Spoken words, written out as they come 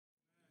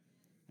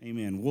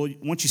Amen. Well,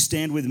 won't you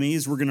stand with me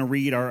as we're going to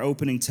read our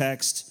opening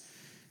text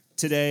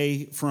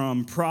today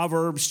from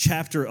Proverbs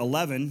chapter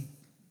 11.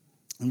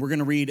 And we're going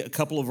to read a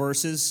couple of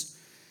verses,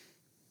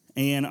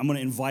 and I'm going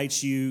to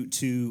invite you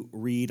to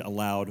read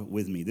aloud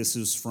with me. This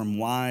is from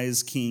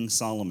wise King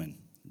Solomon,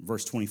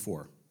 verse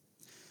 24.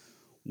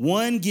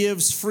 One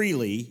gives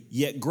freely,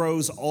 yet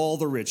grows all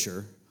the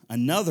richer.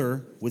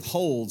 Another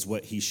withholds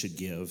what he should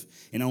give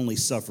and only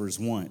suffers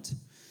want.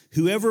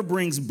 Whoever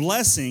brings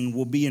blessing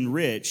will be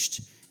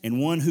enriched, and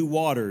one who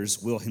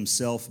waters will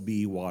himself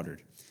be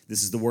watered.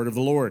 This is the word of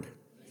the Lord.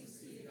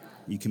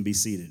 You can be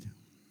seated.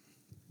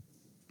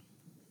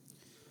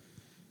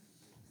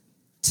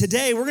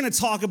 Today, we're going to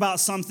talk about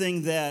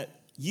something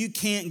that you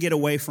can't get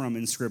away from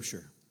in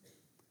Scripture.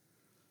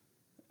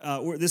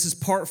 This is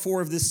part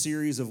 4 of this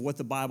series of what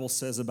the Bible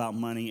says about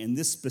money, and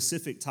this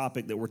specific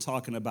topic that we're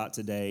talking about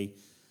today,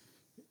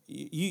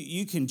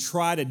 you can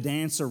try to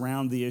dance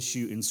around the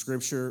issue in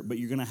Scripture, but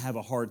you're going to have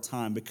a hard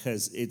time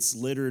because it's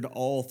littered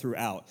all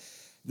throughout.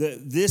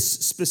 This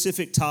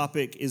specific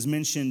topic is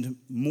mentioned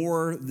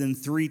more than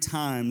 3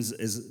 times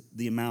as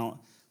the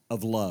amount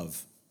of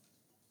love.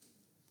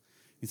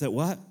 You thought,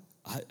 what?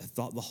 I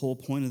thought the whole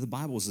point of the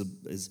Bible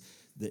is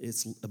that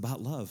it's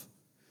about love.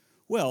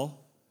 Well,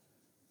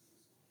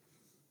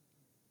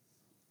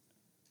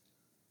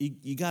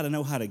 you got to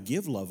know how to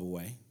give love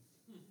away.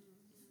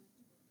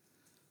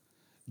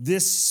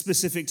 This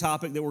specific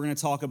topic that we're going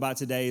to talk about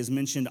today is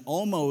mentioned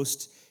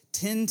almost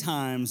 10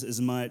 times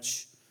as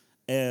much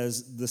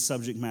as the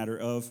subject matter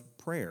of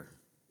prayer.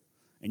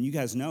 And you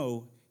guys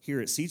know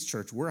here at Seeds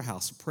Church, we're a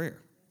house of prayer.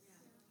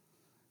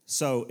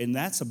 So, and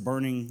that's a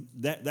burning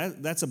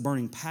that's a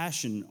burning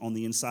passion on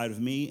the inside of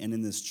me and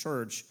in this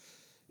church,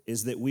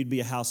 is that we'd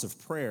be a house of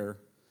prayer.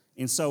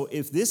 And so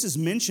if this is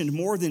mentioned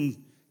more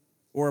than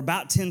or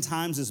about 10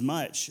 times as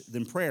much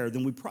than prayer,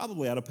 then we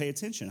probably ought to pay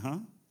attention, huh?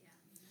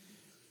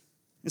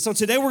 And so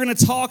today we're going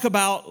to talk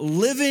about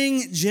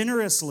living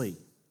generously.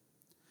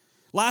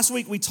 Last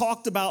week we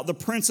talked about the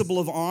principle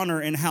of honor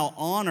and how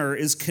honor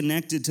is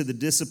connected to the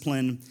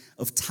discipline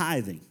of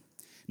tithing.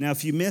 Now,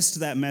 if you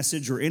missed that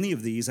message or any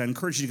of these, I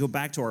encourage you to go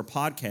back to our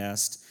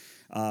podcast,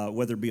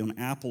 whether it be on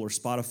Apple or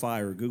Spotify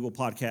or Google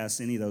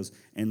Podcasts, any of those,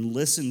 and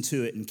listen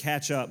to it and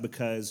catch up,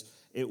 because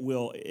it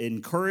will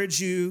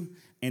encourage you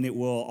and it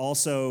will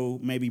also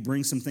maybe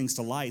bring some things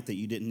to light that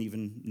you didn't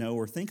even know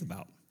or think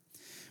about.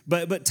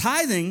 But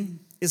tithing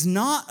is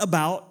not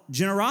about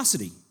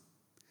generosity.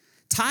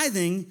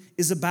 Tithing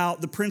is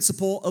about the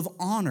principle of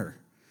honor.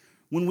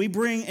 When we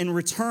bring and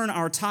return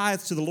our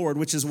tithe to the Lord,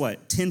 which is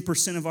what?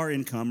 10% of our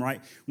income,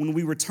 right? When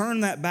we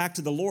return that back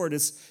to the Lord,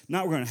 it's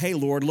not we're going, hey,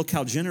 Lord, look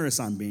how generous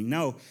I'm being.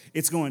 No,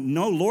 it's going,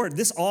 no, Lord,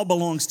 this all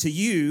belongs to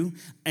you,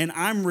 and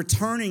I'm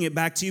returning it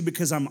back to you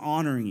because I'm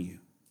honoring you,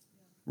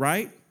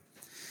 right?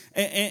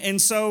 And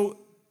so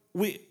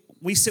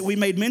we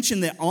made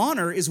mention that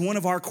honor is one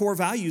of our core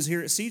values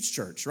here at Seeds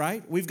Church,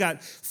 right? We've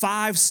got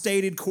 5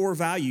 stated core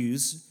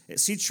values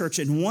at Seeds Church,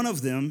 and one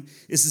of them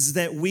is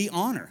that we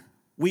honor.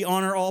 We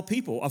honor all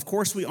people. Of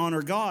course, we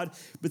honor God,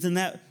 but then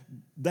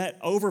that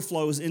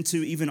overflows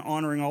into even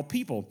honoring all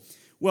people.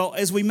 Well,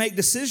 as we make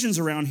decisions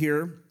around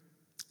here,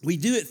 we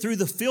do it through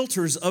the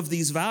filters of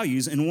these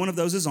values, and one of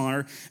those is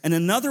honor. And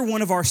another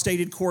one of our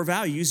stated core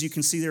values, you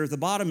can see there at the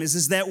bottom,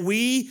 is that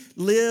we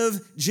live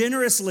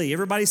generously.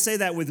 Everybody say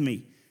that with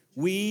me.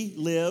 We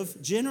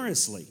live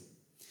generously.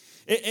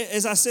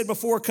 As I said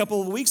before a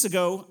couple of weeks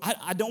ago,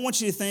 I don't want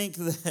you to think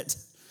that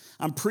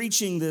I'm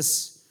preaching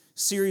this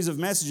series of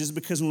messages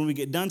because when we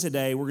get done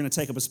today, we're going to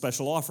take up a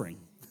special offering.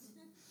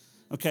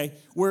 Okay?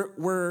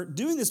 We're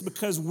doing this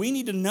because we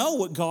need to know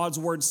what God's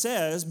word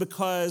says,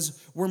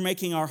 because we're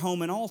making our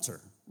home an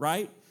altar,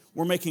 right?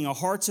 We're making our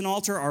hearts an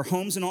altar, our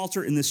homes an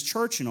altar, and this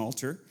church an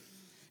altar.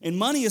 And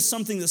money is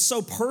something that's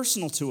so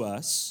personal to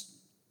us.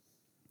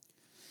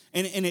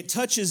 And it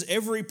touches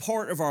every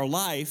part of our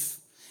life,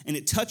 and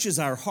it touches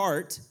our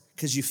heart,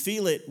 because you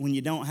feel it when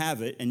you don't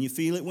have it, and you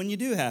feel it when you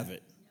do have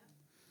it.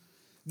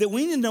 That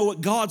we need to know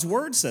what God's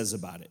word says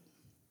about it.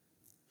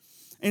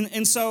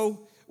 And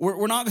so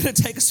we're not going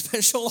to take a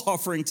special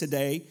offering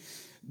today,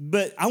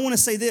 but I want to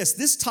say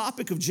this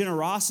topic of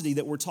generosity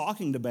that we're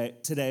talking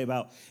about today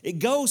about, it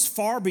goes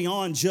far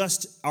beyond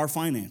just our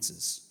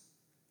finances.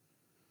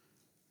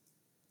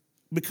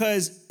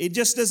 Because it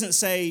just doesn't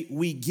say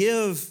we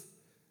give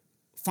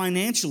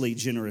financially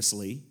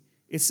generously,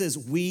 it says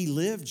we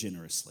live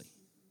generously.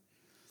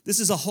 This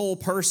is a whole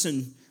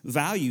person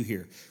value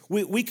here.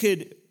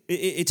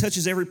 It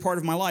touches every part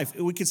of my life.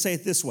 We could say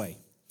it this way.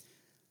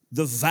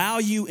 The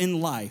value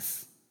in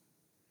life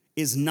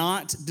is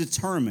not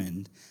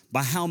determined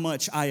by how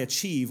much I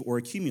achieve or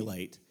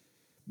accumulate,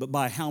 but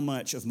by how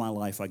much of my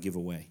life I give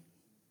away.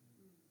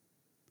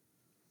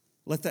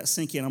 Let that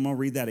sink in. I'm going to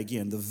read that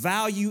again. The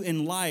value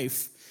in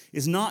life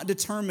is not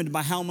determined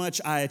by how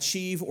much I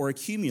achieve or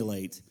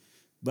accumulate,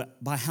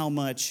 but by how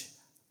much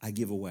I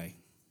give away.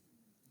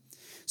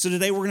 So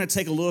today we're going to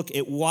take a look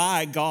at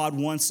why God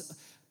wants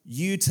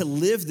you to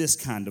live this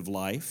kind of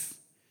life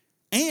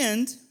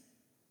and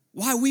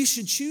why we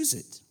should choose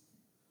it.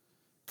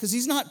 Because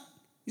he's not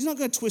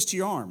going to twist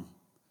your arm.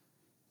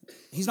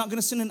 He's not going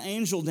to send an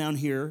angel down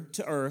here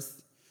to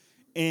earth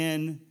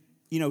and,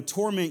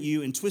 torment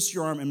you and twist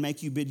your arm and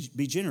make you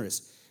be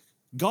generous.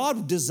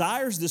 God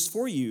desires this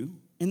for you,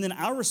 and then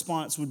our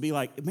response would be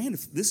like, man,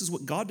 if this is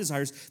what God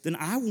desires, then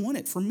I want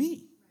it for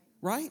me,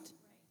 right?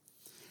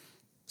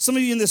 Some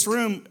of you in this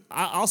room,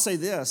 I'll say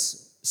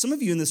this, some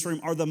of you in this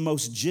room are the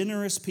most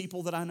generous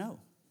people that I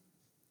know.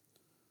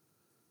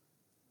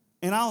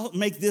 And I'll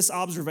make this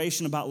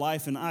observation about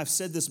life, and I've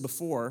said this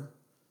before,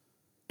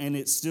 and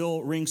it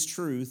still rings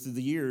true through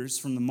the years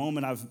from the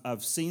moment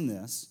I've seen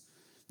this,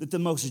 that the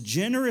most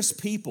generous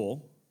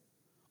people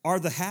are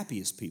the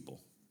happiest people.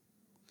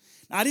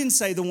 Now, I didn't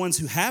say the ones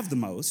who have the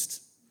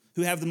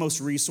most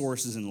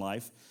resources in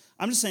life.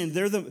 I'm just saying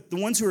they're the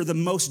ones who are the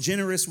most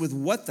generous with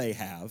what they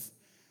have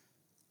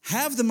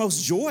the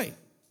most joy.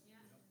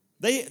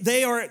 They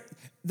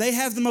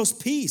have the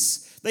most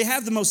peace. They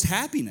have the most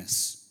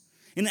happiness.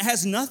 And it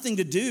has nothing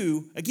to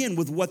do, again,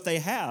 with what they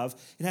have.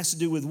 It has to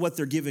do with what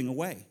they're giving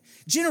away.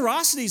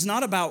 Generosity is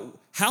not about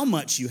how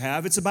much you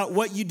have. It's about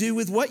what you do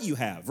with what you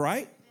have,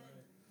 right?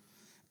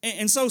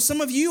 And so some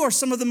of you are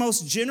some of the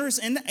most generous,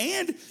 and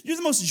you're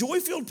the most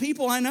joy-filled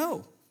people I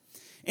know.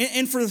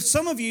 And for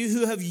some of you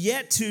who have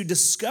yet to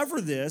discover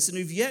this and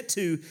who've yet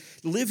to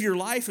live your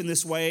life in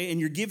this way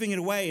and you're giving it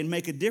away and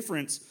make a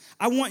difference,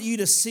 I want you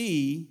to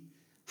see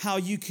how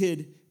you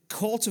could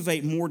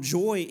cultivate more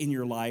joy in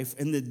your life,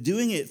 and that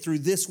doing it through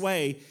this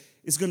way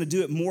is going to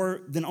do it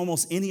more than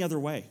almost any other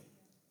way.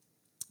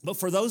 But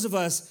for those of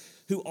us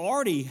who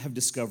already have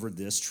discovered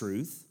this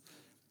truth,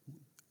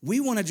 we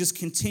want to just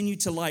continue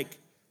to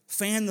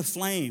fan the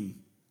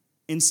flame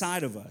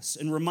inside of us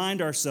and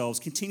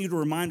continue to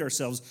remind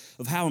ourselves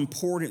of how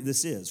important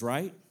this is,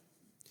 right?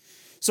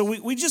 So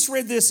we just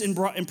read this in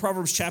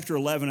Proverbs chapter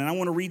 11, and I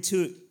want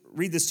to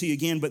read this to you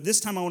again, but this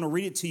time I want to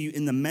read it to you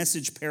in the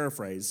Message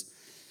paraphrase.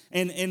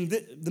 And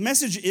the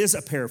Message is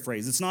a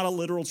paraphrase. It's not a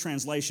literal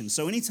translation.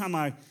 So anytime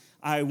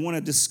I want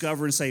to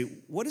discover and say,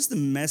 what is the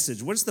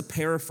message? What is the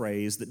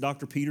paraphrase that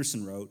Dr.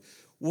 Peterson wrote?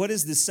 What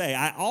does this say?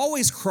 I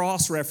always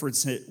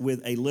cross-reference it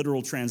with a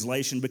literal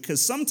translation,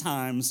 because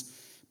sometimes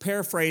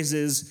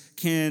paraphrases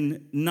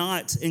can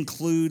not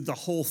include the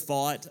whole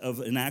thought of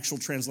an actual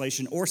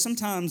translation, or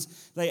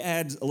sometimes they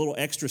add a little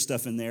extra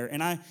stuff in there.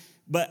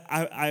 But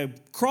I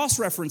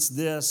cross-reference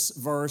this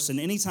verse, and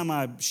anytime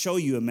I show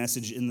you a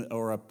message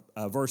or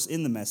a verse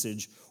in the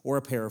Message or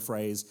a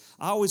paraphrase,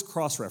 I always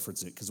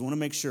cross-reference it because I want to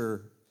make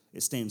sure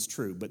it stands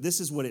true. But this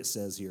is what it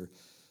says here.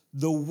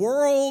 The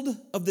world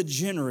of the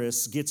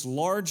generous gets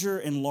larger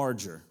and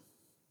larger,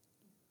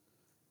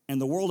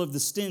 and the world of the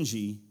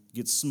stingy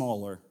gets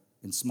smaller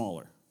and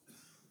smaller.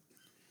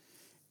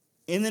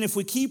 And then if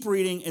we keep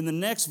reading in the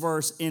next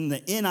verse in the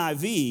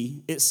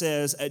NIV, it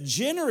says, a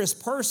generous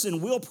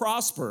person will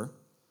prosper.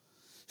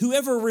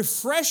 Whoever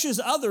refreshes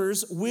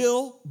others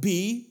will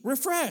be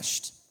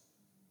refreshed.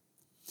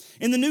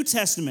 In the New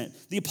Testament,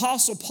 the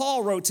Apostle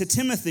Paul wrote to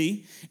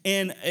Timothy,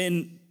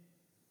 and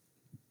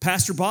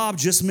Pastor Bob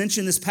just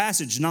mentioned this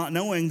passage, not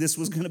knowing this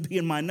was going to be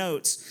in my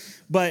notes.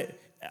 But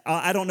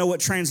I don't know what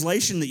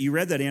translation that you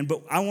read that in,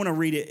 but I want to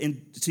read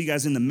it to you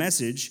guys in the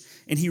Message.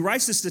 And he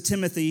writes this to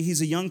Timothy.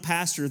 He's a young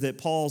pastor that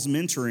Paul's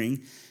mentoring.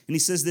 And he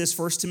says this,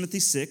 1 Timothy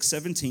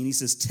 6:17. He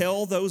says,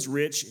 tell those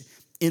rich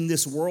in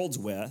this world's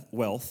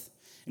wealth.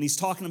 And he's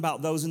talking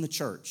about those in the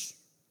church.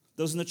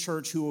 Those in the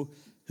church who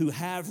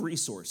have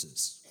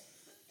resources.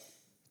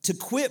 To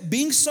quit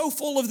being so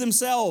full of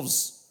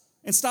themselves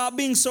and stop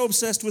being so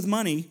obsessed with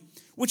money,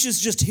 which is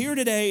just here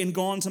today and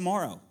gone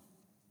tomorrow.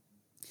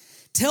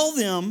 Tell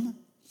them,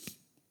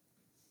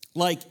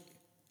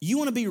 you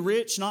want to be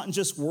rich, not in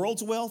just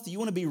world's wealth. You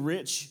want to be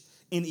rich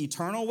in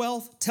eternal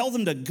wealth. Tell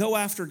them to go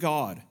after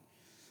God,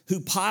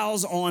 who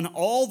piles on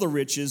all the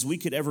riches we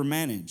could ever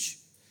manage.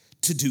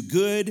 To do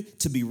good,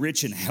 to be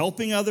rich in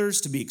helping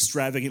others, to be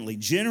extravagantly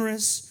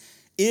generous.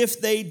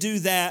 If they do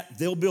that,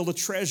 they'll build a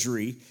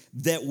treasury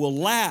that will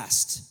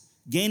last,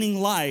 gaining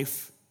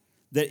life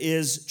that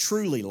is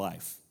truly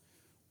life.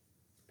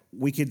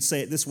 We could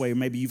say it this way, or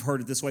maybe you've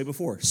heard it this way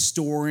before,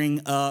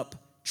 storing up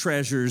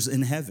treasures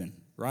in heaven,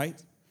 right?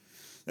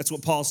 That's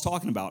what Paul's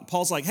talking about.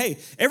 Paul's like, hey,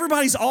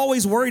 everybody's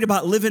always worried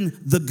about living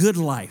the good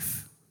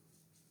life.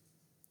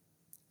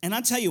 And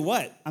I tell you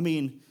what,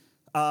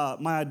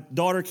 my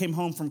daughter came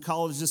home from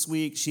college this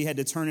week. She had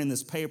to turn in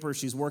this paper.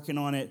 She's working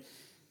on it.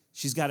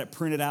 She's got it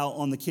printed out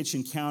on the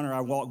kitchen counter. I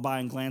walk by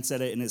and glance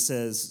at it, and it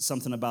says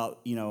something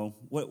about,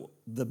 what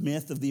the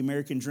myth of the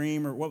American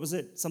dream, or what was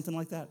it? Something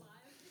like that.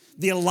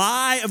 The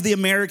lie of the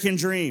American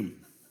dream.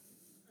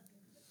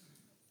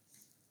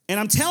 And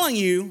I'm telling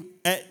you,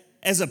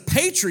 as a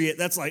patriot,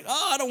 that's like,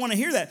 I don't want to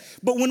hear that.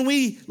 But when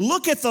we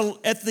look at the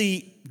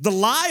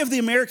lie of the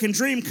American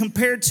dream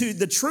compared to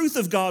the truth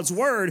of God's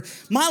word,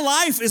 my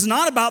life is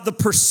not about the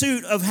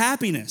pursuit of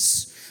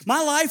happiness.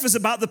 My life is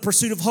about the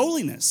pursuit of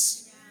holiness.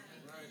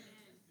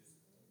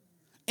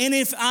 And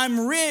if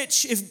I'm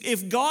rich,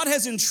 if God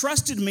has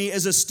entrusted me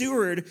as a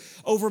steward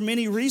over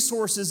many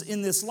resources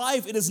in this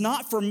life, it is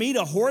not for me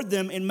to hoard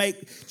them and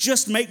make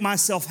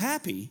myself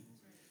happy.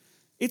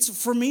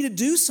 It's for me to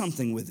do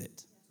something with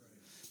it.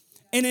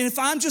 And if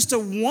I'm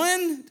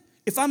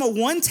a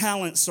one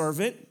talent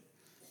servant,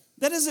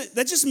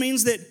 that just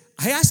means that,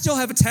 hey, I still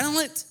have a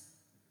talent.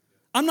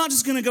 I'm not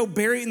just going to go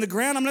bury it in the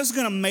ground. I'm not just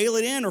going to mail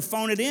it in or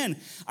phone it in.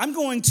 I'm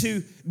going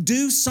to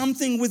do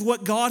something with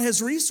what God has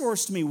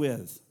resourced me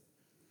with.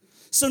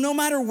 So no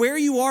matter where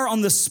you are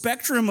on the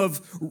spectrum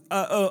of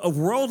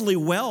worldly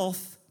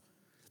wealth,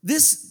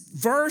 this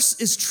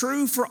verse is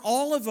true for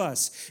all of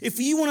us. If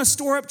you want to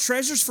store up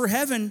treasures for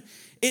heaven,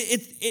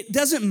 it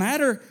doesn't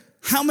matter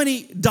how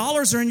many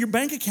dollars are in your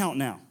bank account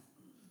now.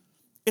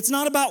 It's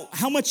not about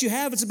how much you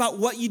have. It's about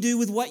what you do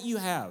with what you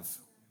have.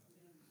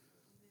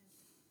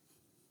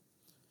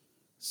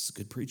 This is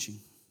good preaching.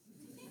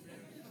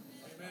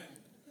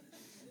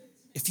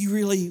 If you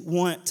really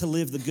want to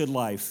live the good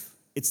life,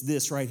 it's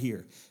this right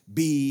here.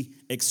 Be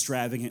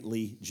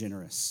extravagantly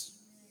generous.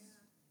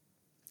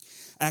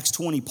 Acts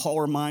 20,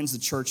 Paul reminds the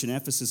church in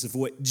Ephesus of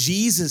what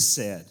Jesus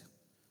said.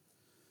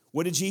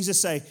 What did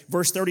Jesus say?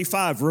 Verse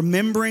 35,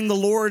 remembering the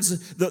words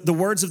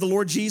of the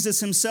Lord Jesus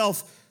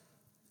himself,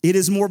 it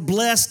is more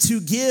blessed to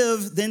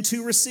give than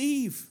to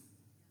receive.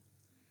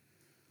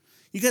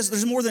 You guys,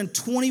 there's more than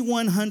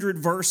 2,100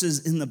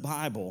 verses in the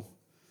Bible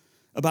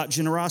about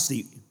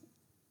generosity.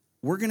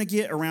 We're going to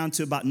get around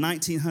to about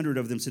 1,900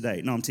 of them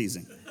today. No, I'm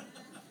teasing.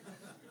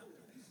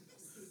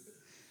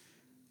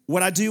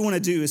 What I do want to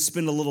do is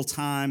spend a little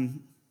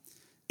time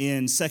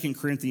in 2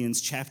 Corinthians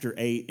chapter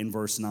 8 and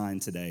verse 9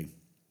 today.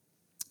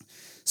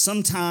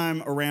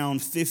 Sometime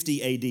around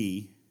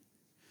 50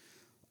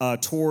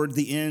 AD, toward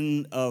the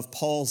end of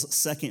Paul's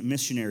second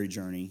missionary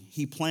journey,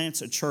 he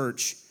plants a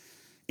church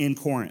in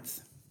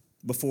Corinth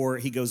before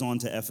he goes on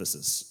to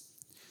Ephesus.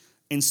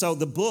 And so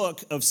the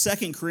book of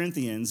 2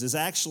 Corinthians is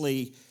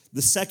actually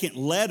the second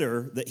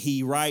letter that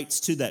he writes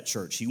to that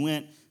church. He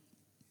went,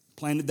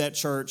 planted that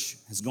church,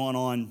 has gone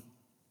on.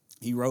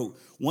 He wrote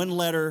one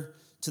letter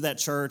to that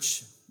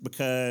church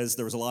because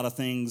there was a lot of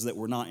things that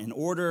were not in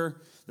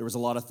order. There was a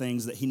lot of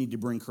things that he needed to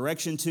bring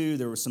correction to.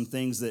 There were some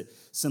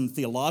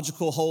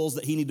theological holes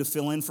that he needed to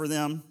fill in for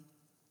them.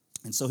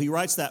 And so he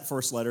writes that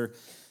first letter.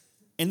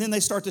 And then they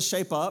start to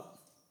shape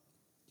up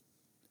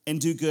and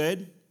do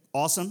good.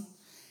 Awesome.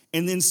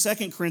 And then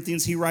 2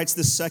 Corinthians, he writes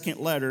this second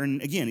letter.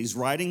 And again, he's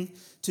writing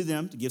to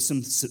them to give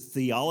some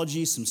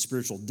theology, some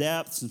spiritual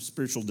depth, some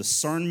spiritual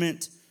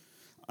discernment,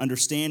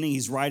 understanding.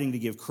 He's writing to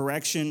give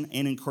correction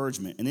and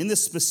encouragement. And in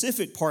this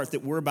specific part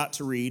that we're about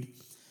to read,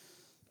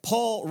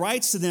 Paul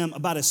writes to them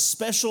about a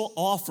special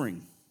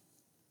offering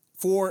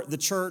for the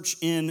church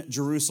in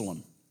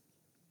Jerusalem.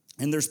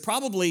 And there's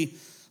probably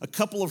a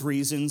couple of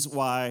reasons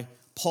why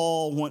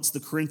Paul wants the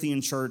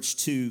Corinthian church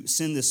to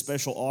send this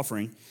special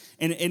offering.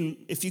 And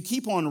if you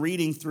keep on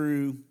reading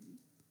through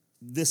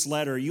this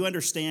letter, you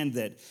understand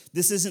that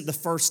this isn't the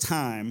first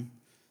time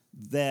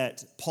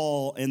that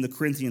Paul and the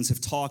Corinthians have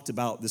talked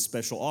about this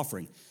special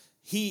offering.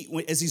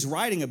 As he's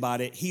writing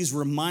about it, he's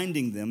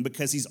reminding them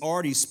because he's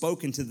already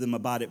spoken to them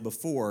about it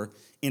before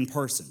in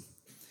person.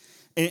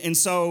 And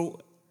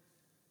so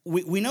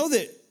we know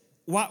that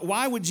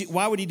why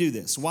would he do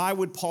this? Why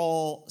would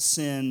Paul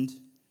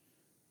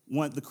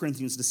want the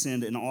Corinthians to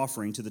send an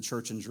offering to the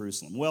church in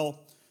Jerusalem? Well,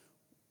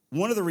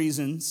 one of the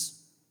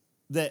reasons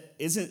that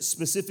isn't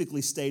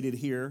specifically stated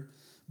here,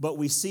 but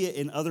we see it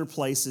in other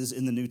places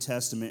in the New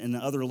Testament and the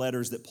other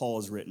letters that Paul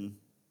has written,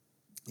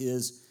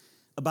 is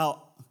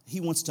about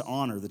he wants to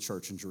honor the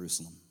church in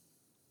Jerusalem.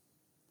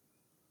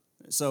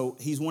 So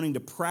he's wanting to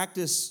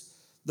practice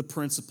the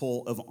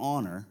principle of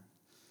honor.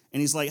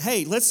 And he's like,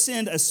 hey, let's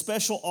send a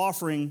special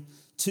offering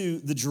to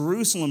the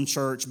Jerusalem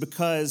church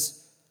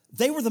because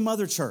they were the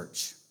mother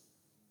church.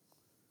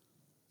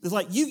 It's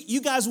like,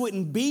 you guys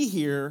wouldn't be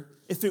here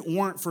if it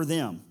weren't for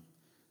them.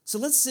 So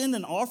let's send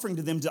an offering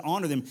to them to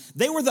honor them.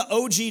 They were the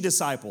OG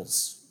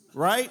disciples,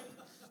 right?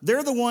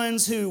 They're the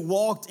ones who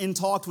walked and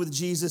talked with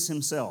Jesus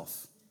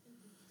himself.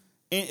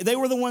 And they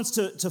were the ones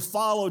to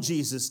follow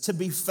Jesus, to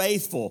be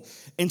faithful,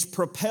 and to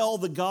propel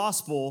the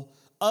gospel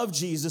of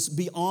Jesus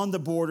beyond the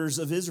borders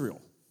of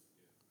Israel.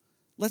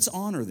 Let's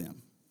honor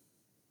them.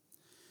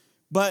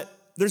 But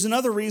there's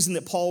another reason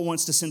that Paul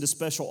wants to send a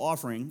special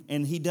offering,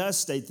 and he does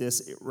state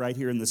this right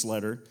here in this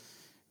letter,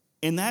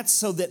 and that's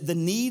so that the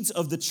needs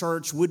of the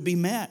church would be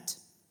met.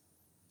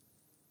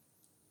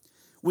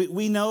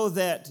 We know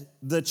that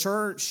the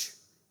church,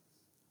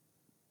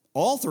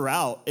 all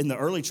throughout in the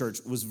early church,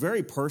 was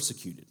very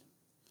persecuted.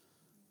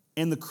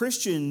 And the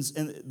Christians,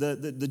 and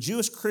the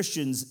Jewish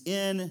Christians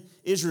in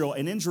Israel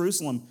and in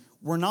Jerusalem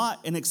were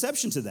not an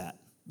exception to that.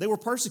 They were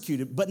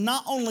persecuted. But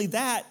not only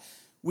that,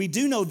 we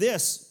do know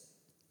this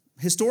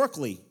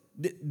historically.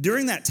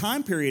 During that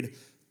time period,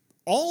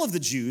 all of the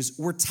Jews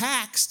were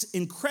taxed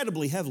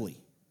incredibly heavily.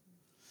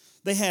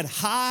 They had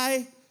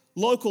high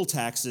local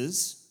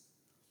taxes,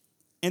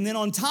 and then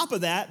on top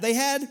of that, they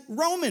had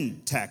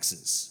Roman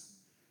taxes.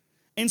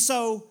 And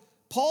so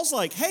Paul's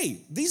like,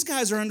 hey, these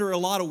guys are under a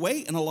lot of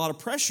weight and a lot of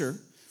pressure.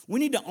 We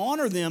need to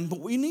honor them, but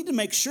we need to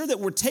make sure that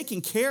we're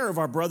taking care of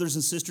our brothers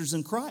and sisters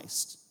in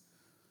Christ.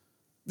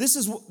 This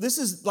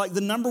is like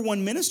the number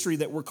one ministry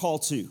that we're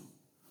called to.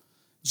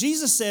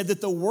 Jesus said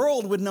that the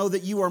world would know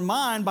that you are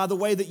mine by the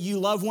way that you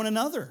love one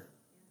another.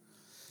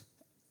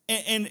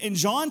 And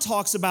John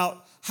talks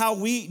about how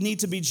we need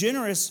to be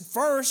generous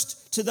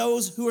first to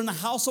those who are in the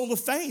household of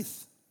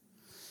faith.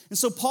 And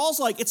so Paul's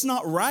like, it's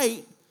not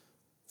right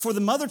for the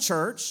mother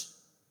church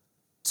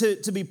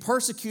to be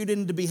persecuted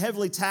and to be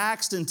heavily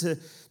taxed and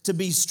to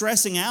be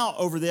stressing out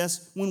over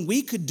this when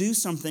we could do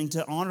something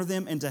to honor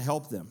them and to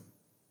help them.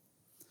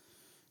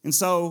 And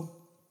so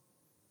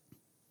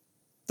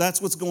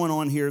that's what's going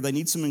on here. They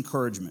need some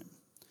encouragement.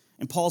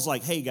 And Paul's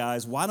like, hey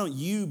guys, why don't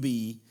you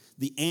be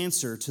the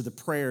answer to the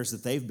prayers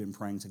that they've been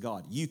praying to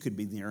God? You could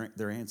be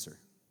their answer.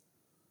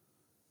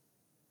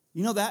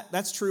 You know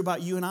that's true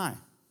about you and I.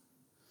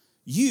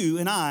 You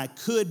and I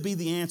could be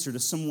the answer to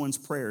someone's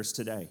prayers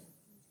today.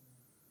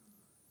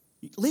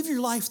 Live your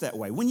life that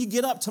way. When you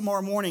get up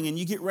tomorrow morning and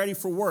you get ready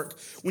for work,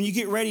 when you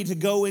get ready to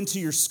go into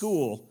your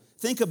school,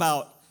 think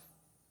about,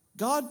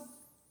 God,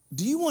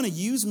 do you want to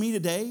use me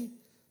today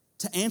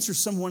to answer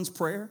someone's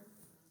prayer?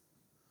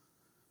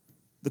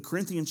 The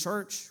Corinthian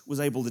church was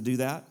able to do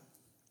that.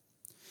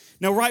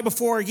 Now, right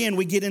before, again,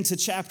 we get into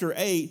chapter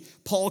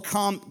 8, Paul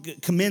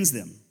commends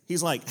them.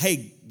 He's like,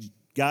 hey,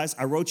 guys,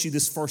 I wrote you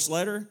this first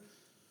letter.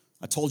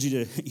 I told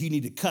you you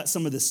need to cut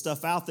some of this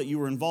stuff out that you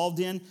were involved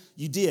in.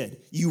 You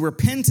did. You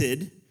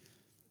repented.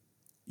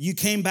 You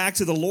came back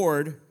to the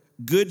Lord.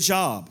 Good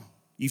job.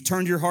 You've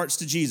turned your hearts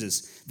to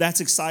Jesus.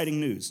 That's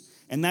exciting news.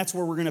 And that's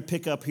where we're going to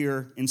pick up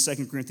here in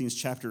 2 Corinthians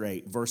chapter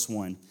 8, verse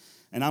 1.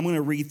 And I'm going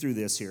to read through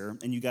this here,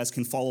 and you guys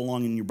can follow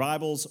along in your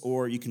Bibles,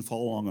 or you can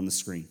follow along on the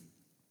screen.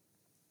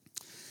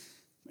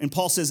 And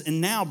Paul says,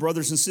 and now,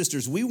 brothers and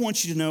sisters, we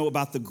want you to know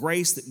about the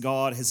grace that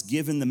God has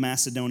given the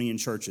Macedonian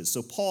churches.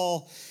 So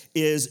Paul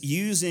is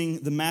using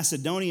the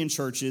Macedonian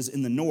churches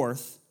in the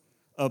north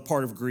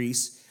part of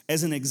Greece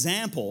as an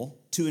example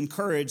to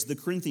encourage the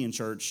Corinthian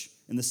church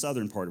in the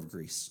southern part of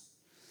Greece.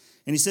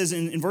 And he says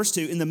in verse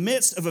 2, in the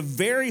midst of a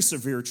very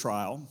severe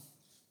trial,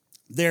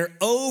 their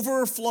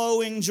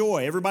overflowing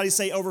joy. Everybody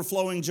say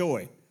overflowing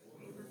joy.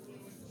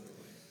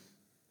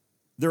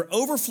 Their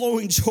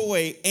overflowing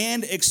joy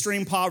and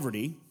extreme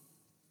poverty.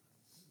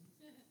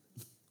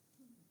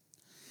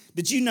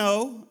 Did you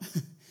know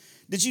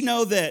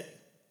that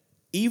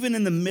even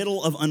in the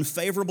middle of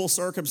unfavorable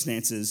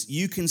circumstances,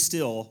 you can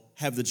still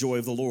have the joy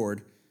of the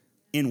Lord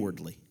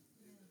inwardly?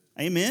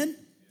 Amen?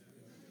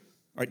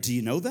 All right, do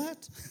you know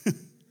that?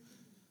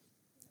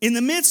 In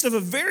the midst of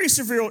a very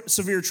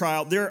severe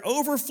trial, their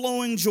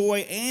overflowing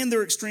joy and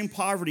their extreme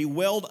poverty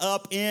welled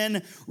up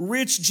in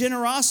rich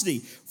generosity.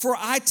 For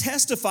I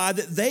testify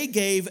that they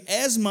gave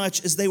as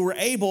much as they were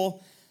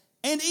able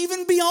and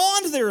even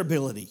beyond their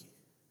ability.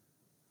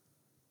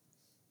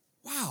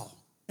 Wow.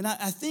 And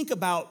I think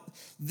about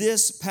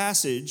this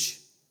passage,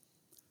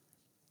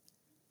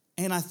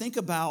 and I think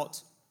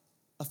about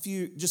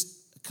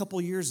just a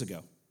couple years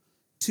ago,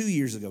 2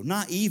 years ago,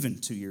 not even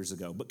 2 years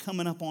ago, but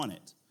coming up on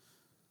it.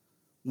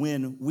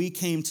 When we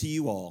came to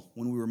you all,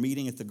 when we were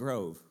meeting at the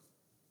Grove,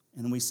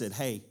 and we said,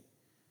 hey,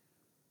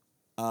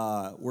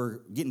 we're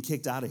getting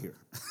kicked out of here.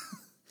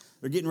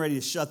 They're getting ready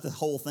to shut the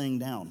whole thing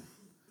down.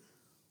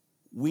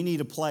 We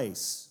need a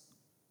place.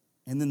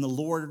 And then the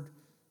Lord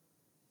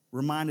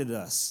reminded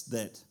us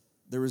that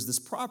there was this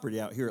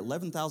property out here at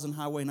 11,000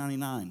 Highway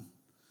 99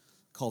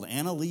 called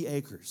Anna Lee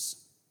Acres.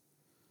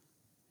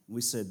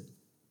 We said,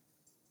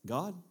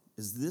 God,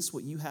 is this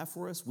what you have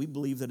for us? We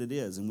believe that it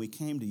is. And we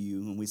came to you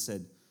and we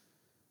said,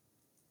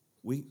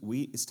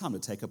 it's time to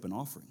take up an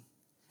offering.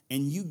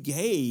 And you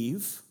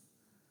gave,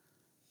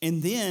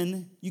 and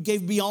then you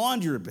gave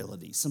beyond your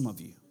ability, some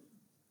of you.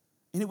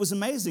 And it was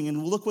amazing,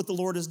 and look what the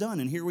Lord has done.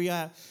 And here we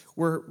are,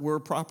 we're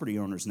property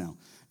owners now.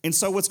 And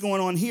so what's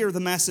going on here, the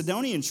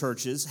Macedonian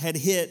churches had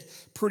hit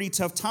pretty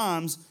tough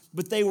times,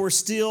 but they were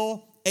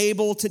still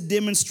able to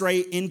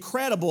demonstrate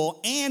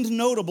incredible and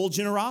notable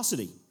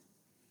generosity.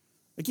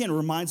 Again, it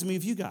reminds me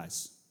of you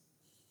guys.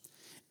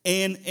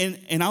 And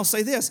I'll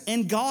say this,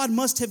 and God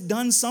must have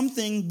done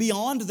something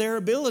beyond their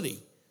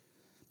ability.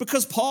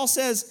 Because Paul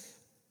says,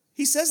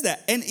 he says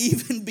that, and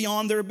even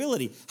beyond their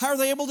ability. How are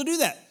they able to do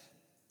that?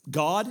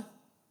 God.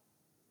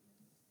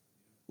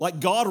 Like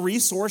God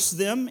resourced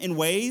them in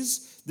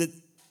ways that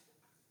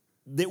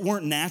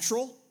weren't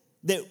natural,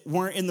 that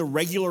weren't in the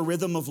regular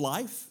rhythm of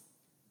life.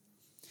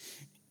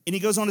 And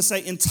he goes on to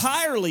say,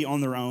 entirely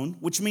on their own,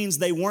 which means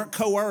they weren't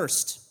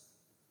coerced.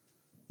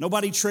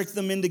 Nobody tricked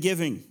them into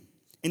giving.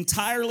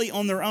 Entirely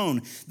on their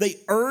own. They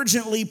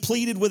urgently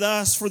pleaded with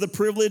us for the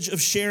privilege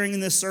of sharing in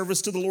this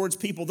service to the Lord's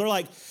people. They're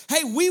like,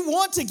 hey, we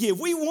want to give.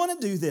 We want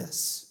to do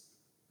this.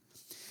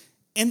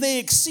 And they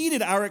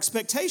exceeded our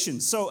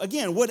expectations. So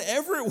again,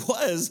 whatever it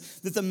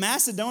was that the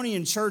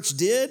Macedonian church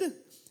did,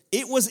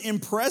 it was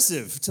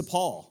impressive to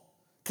Paul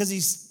because he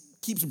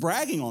keeps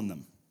bragging on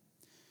them.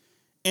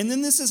 And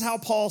then this is how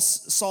Paul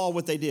saw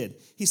what they did.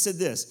 He said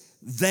this,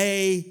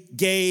 they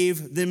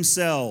gave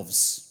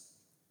themselves.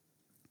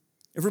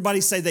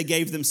 Everybody say they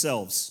gave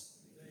themselves.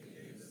 They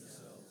gave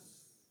themselves.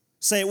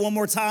 Say it one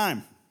more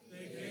time.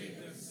 They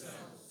gave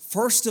themselves.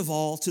 First of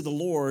all to the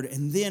Lord,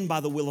 and then by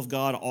the will of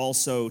God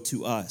also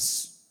to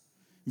us.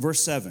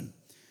 Verse 7.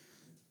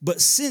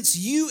 But since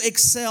you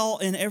excel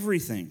in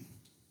everything,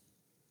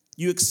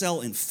 you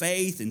excel in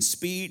faith, in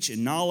speech,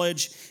 in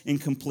knowledge, in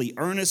complete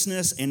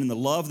earnestness, and in the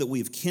love that we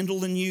have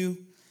kindled in you.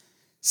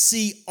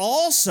 See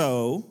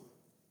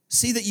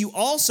that you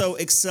also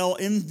excel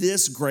in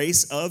this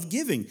grace of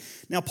giving.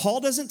 Now,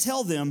 Paul doesn't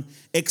tell them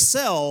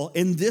excel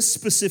in this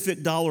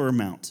specific dollar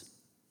amount,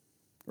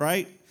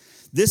 right?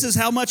 This is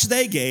how much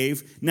they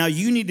gave. Now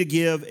you need to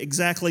give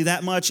exactly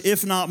that much,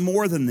 if not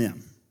more than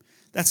them.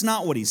 That's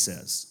not what he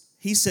says.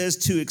 He says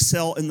to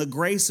excel in the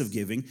grace of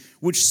giving,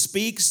 which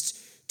speaks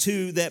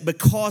to that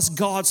because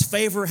God's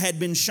favor had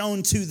been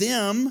shown to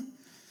them,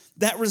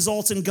 that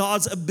results in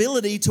God's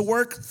ability to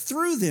work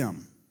through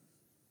them.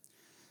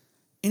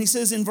 And he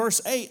says in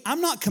verse 8, I'm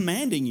not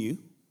commanding you.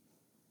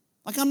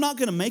 Like, I'm not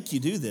going to make you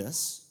do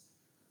this.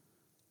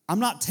 I'm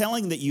not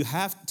telling you that you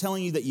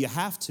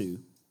have to.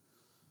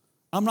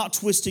 I'm not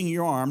twisting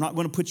your arm. I'm not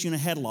going to put you in a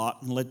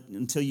headlock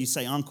until you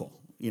say uncle,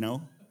 you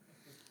know.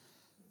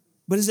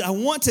 But I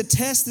want to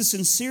test the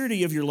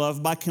sincerity of your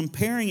love by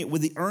comparing it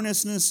with the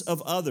earnestness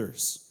of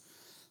others.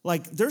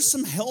 Like, there's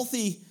some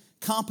healthy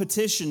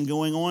competition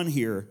going on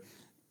here.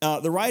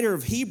 The writer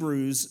of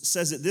Hebrews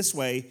says it this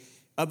way.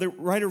 The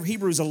writer of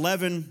Hebrews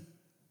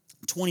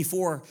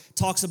 11:24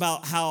 talks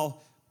about how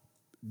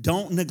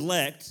don't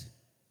neglect,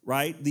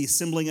 right, the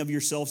assembling of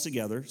yourselves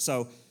together.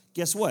 So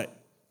guess what?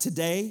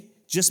 Today,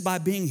 just by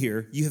being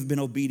here, you have been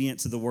obedient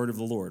to the word of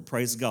the Lord.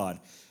 Praise God.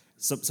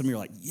 Some of you are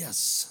like,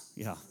 yes,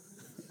 yeah.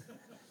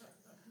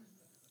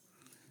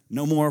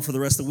 No more for the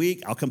rest of the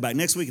week. I'll come back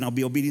next week and I'll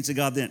be obedient to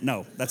God then.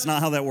 No, that's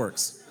not how that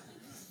works.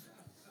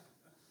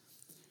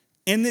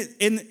 And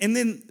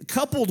then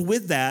coupled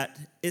with that,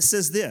 it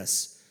says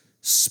this,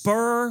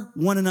 spur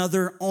one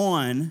another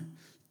on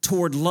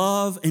toward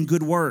love and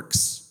good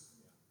works.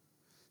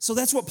 So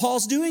that's what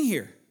Paul's doing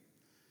here.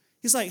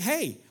 He's like,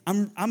 hey,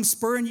 I'm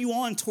spurring you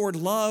on toward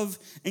love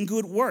and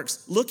good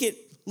works. Look at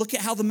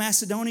how the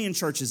Macedonian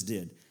churches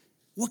did.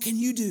 What can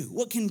you do?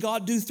 What can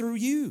God do through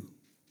you?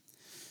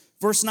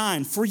 Verse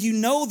 9, for you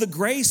know the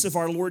grace of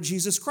our Lord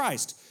Jesus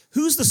Christ.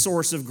 Who's the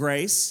source of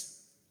grace?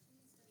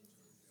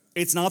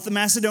 It's not the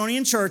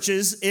Macedonian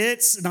churches.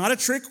 It's not a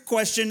trick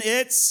question.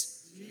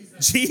 It's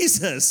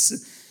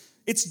Jesus.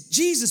 It's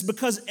Jesus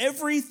because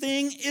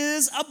everything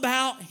is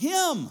about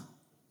him.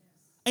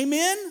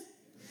 Amen?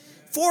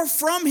 For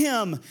from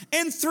him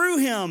and through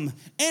him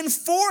and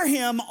for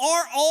him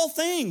are all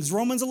things.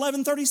 Romans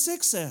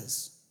 11:36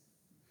 says.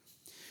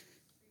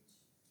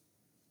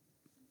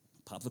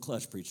 Pop the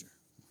clutch, preacher.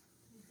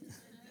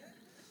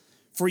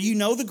 For you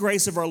know the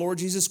grace of our Lord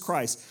Jesus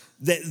Christ,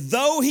 that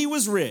though he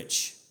was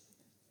rich,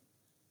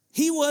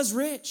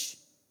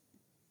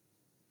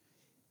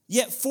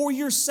 yet for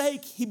your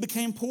sake he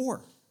became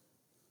poor,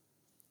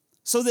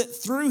 so that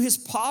through his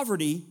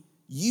poverty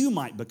you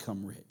might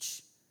become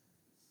rich.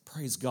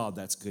 Praise God,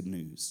 that's good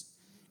news.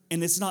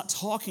 And it's not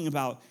talking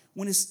about,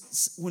 when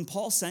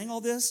Paul's saying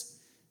all this,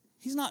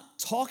 he's not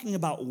talking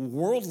about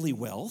worldly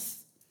wealth.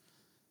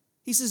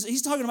 He says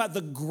he's talking about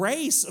the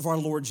grace of our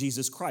Lord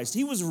Jesus Christ.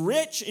 He was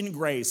rich in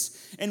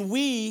grace, and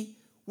we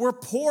were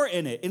poor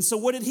in it. And so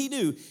what did he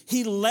do?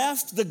 He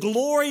left the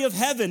glory of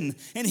heaven,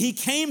 and he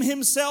came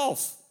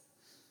himself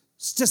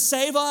to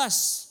save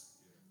us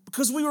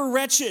because we were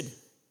wretched.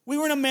 We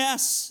were in a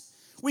mess.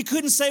 We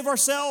couldn't save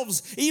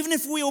ourselves. Even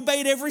if we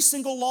obeyed every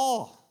single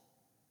law,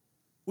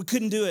 we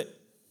couldn't do it.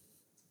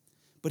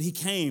 But he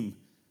came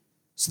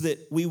so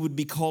that we would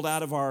be called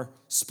out of our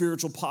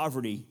spiritual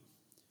poverty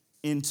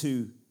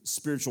into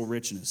spiritual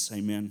richness.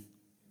 Amen.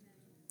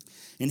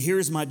 And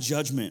here's my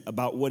judgment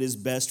about what is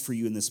best for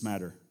you in this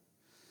matter.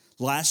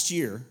 Last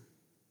year,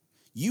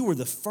 you were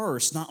the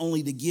first not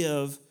only to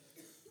give,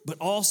 but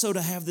also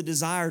to have the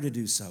desire to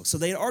do so. So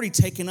they had already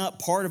taken up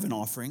part of an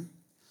offering,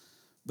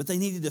 but they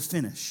needed to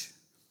finish.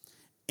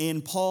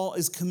 And Paul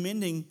is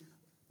commending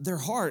their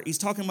heart. He's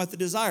talking about the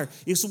desire.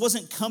 It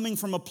wasn't coming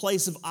from a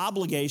place of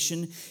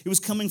obligation. It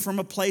was coming from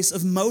a place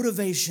of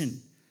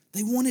motivation.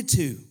 They wanted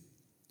to.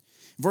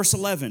 Verse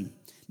 11,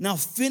 now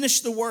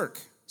finish the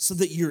work so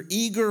that your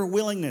eager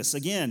willingness,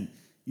 again,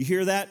 you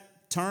hear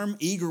that term,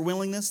 eager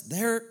willingness?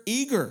 They're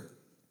eager.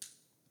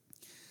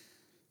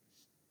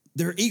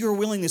 Their eager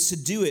willingness to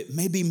do it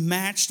may be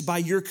matched by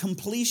your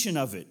completion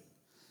of it.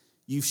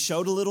 You've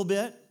showed a little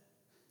bit.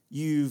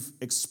 You've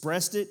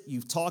expressed it.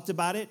 You've talked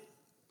about it.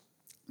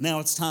 Now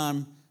it's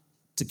time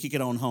to kick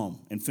it on home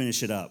and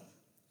finish it up.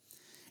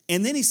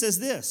 And then he says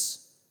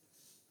this,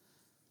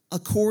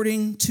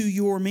 according to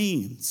your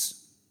means.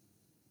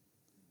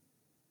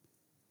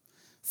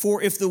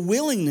 For if the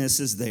willingness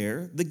is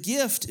there, the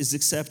gift is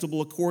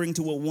acceptable according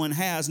to what one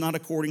has, not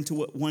according to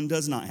what one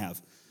does not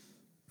have.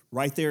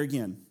 Right there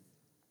again.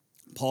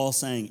 Paul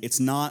saying it's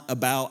not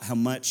about how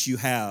much you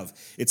have.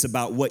 It's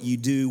about what you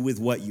do with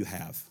what you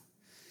have.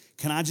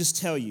 Can I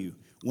just tell you,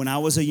 when I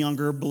was a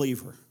younger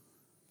believer,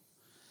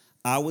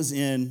 I was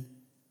in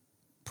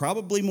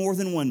probably more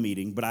than one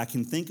meeting, but I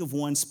can think of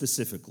one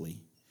specifically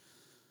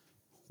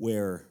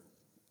where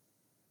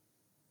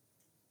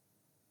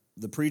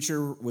the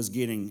preacher was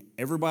getting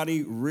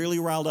everybody really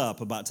riled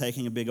up about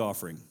taking a big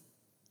offering.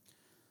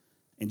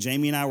 And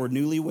Jamie and I were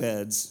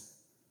newlyweds,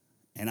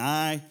 and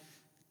I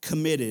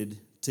committed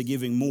to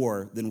giving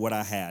more than what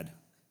I had.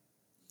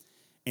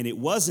 And it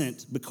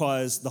wasn't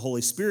because the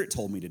Holy Spirit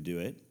told me to do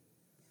it.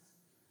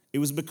 It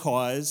was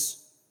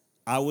because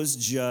I was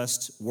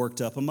just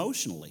worked up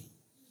emotionally.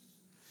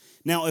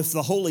 Now, if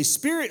the Holy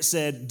Spirit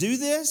said, do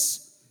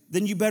this,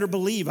 then you better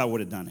believe I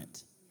would have done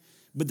it.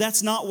 But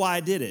that's not why I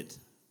did it.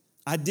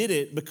 I did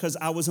it because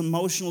I was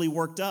emotionally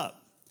worked up.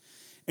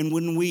 And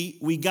when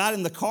we got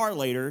in the car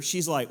later,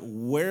 she's like,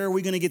 where are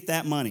we going to get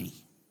that money?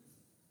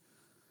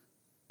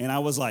 And I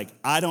was like,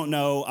 I don't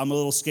know. I'm a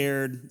little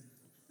scared.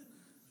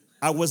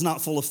 I was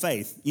not full of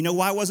faith. You know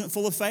why I wasn't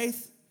full of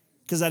faith?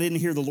 Because I didn't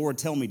hear the Lord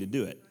tell me to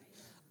do it.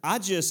 I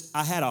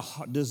had a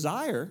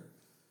desire,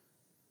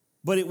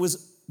 but it was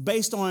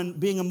based on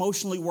being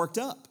emotionally worked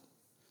up.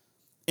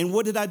 And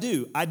what did I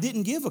do? I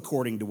didn't give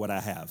according to what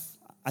I have.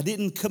 I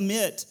didn't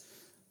commit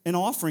an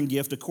offering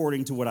gift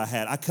according to what I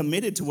had. I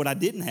committed to what I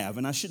didn't have,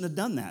 and I shouldn't have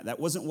done that. That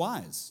wasn't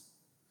wise.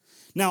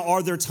 Now,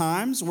 are there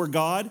times where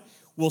God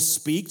will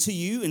speak to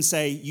you and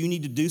say, you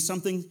need to do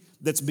something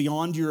that's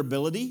beyond your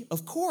ability?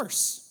 Of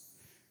course.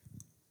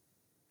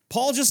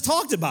 Paul just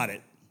talked about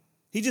it.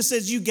 He just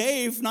says you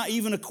gave not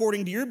even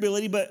according to your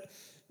ability, but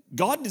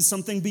God did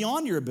something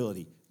beyond your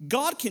ability.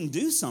 God can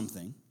do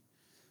something,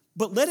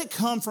 but let it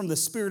come from the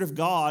Spirit of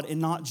God and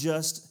not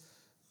just,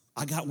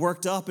 I got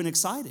worked up and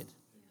excited.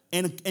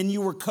 And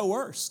you were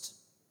coerced.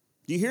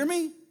 Do you hear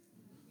me?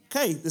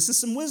 Okay, this is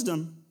some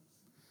wisdom.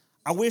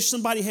 I wish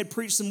somebody had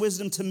preached some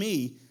wisdom to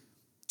me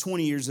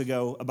 20 years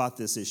ago about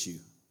this issue.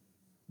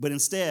 But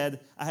instead,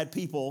 I had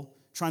people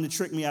trying to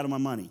trick me out of my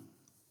money.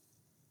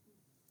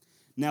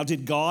 Now,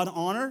 did God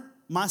honor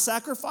my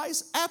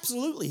sacrifice?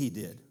 Absolutely he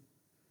did.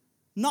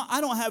 No,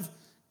 I don't have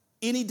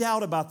any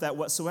doubt about that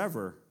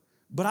whatsoever.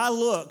 But I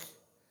look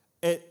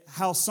at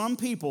how some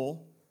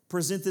people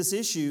present this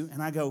issue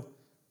and I go,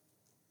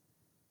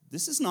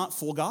 this is not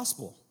full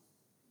gospel.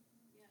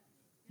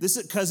 This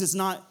is because it's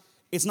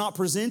not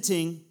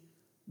presenting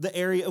the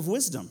area of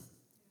wisdom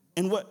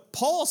and what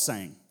Paul's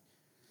saying.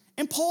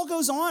 And Paul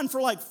goes on for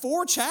like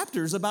 4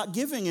 chapters about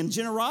giving and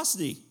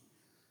generosity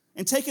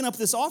and taking up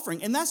this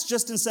offering. And that's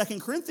just in 2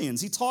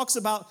 Corinthians. He talks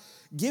about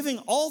giving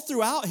all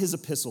throughout his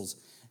epistles.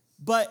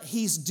 But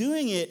he's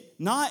doing it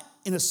not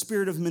in a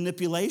spirit of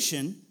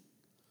manipulation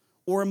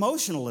or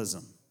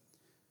emotionalism.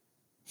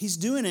 He's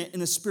doing it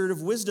in a spirit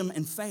of wisdom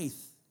and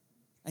faith.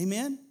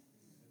 Amen?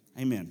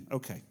 Amen.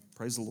 Okay.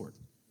 Praise the Lord.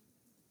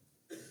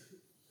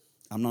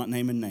 I'm not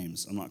naming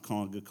names. I'm not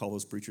going to call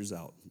those preachers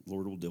out. The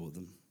Lord will deal with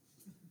them.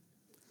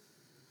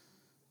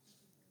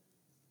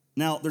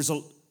 Now,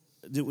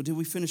 did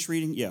we finish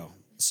reading? Yeah.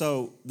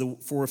 So,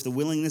 for if the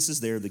willingness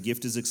is there, the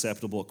gift is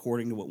acceptable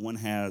according to what one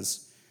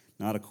has,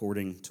 not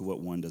according to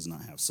what one does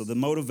not have. So the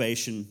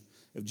motivation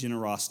of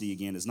generosity,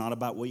 again, is not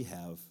about what you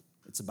have.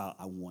 It's about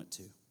I want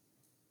to.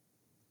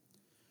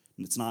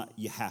 And it's not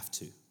you have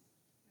to.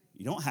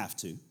 You don't have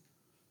to.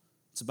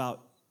 It's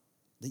about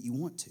that you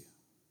want to.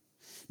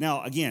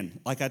 Now, again,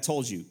 like I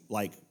told you,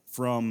 like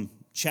from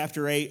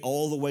chapter 8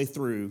 all the way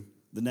through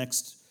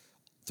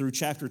through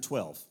chapter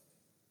 12,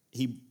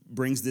 he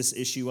brings this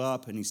issue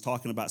up and he's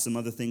talking about some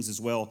other things as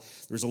well.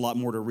 There's a lot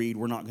more to read.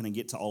 We're not going to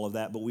get to all of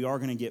that, but we are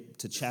going to get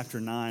to chapter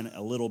 9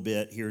 a little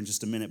bit here in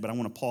just a minute, but I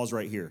want to pause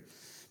right here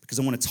because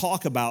I want to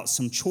talk about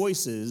some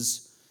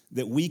choices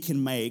that we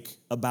can make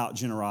about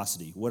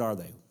generosity. What are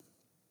they?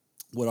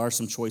 What are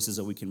some choices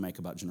that we can make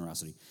about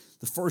generosity?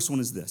 The first one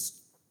is this.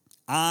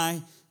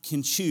 I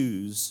can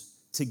choose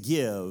to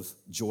give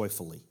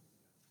joyfully.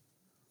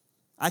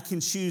 I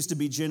can choose to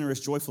be generous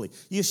joyfully.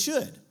 You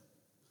should.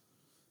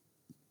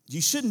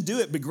 You shouldn't do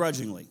it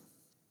begrudgingly.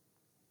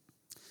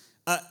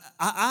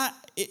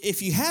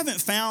 If you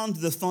haven't found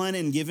the fun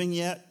in giving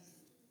yet,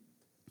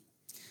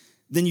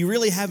 then you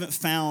really haven't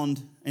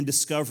found and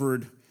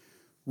discovered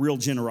real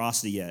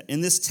generosity yet.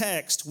 In this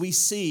text, we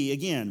see,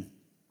 again,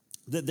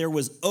 that there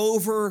was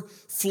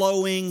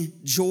overflowing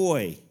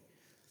joy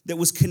that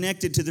was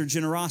connected to their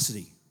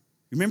generosity.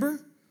 Remember?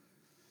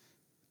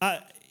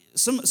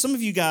 Some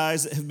of you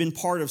guys have been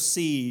part of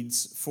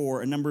Seeds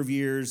for a number of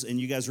years, and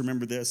you guys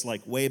remember this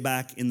like way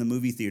back in the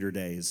movie theater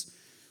days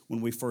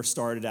when we first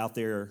started out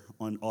there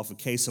off of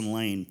Cason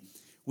Lane.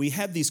 We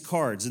had these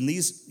cards, and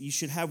you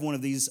should have one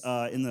of these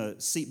in the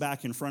seat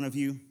back in front of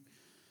you.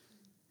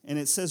 And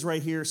it says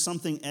right here,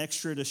 something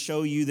extra to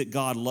show you that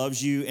God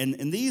loves you.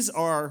 And these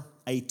are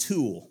a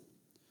tool.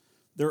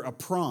 They're a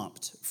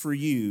prompt for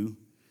you.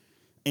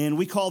 And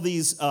we call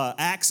these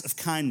acts of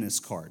kindness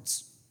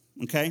cards,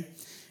 okay?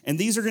 And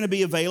these are going to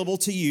be available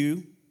to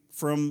you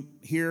from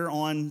here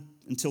on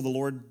until the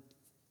Lord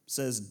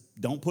says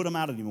don't put them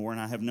out anymore,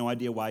 and I have no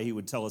idea why he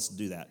would tell us to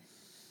do that.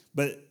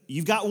 But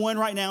you've got one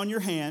right now in your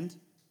hand,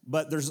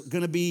 but there's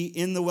going to be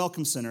in the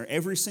Welcome Center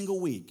every single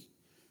week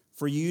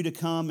for you to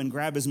come and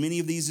grab as many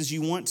of these as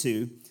you want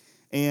to.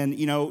 And,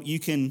 you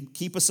can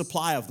keep a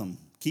supply of them.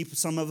 Keep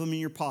some of them in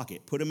your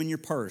pocket. Put them in your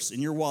purse,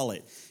 in your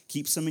wallet.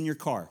 Keep some in your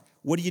car.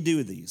 What do you do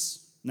with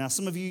these? Now,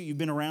 some of you, you've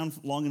been around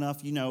long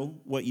enough, you know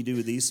what you do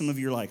with these. Some of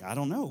you are like, I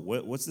don't know.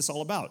 What's this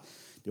all about?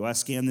 Do I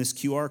scan this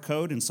QR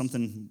code and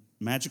something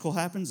magical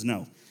happens?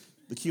 No.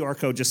 The QR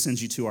code just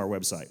sends you to our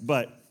website.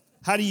 But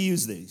how do you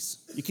use these?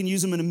 You can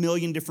use them in a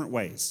million different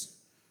ways.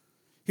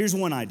 Here's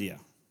one idea.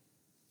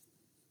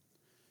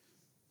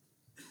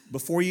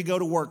 Before you go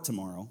to work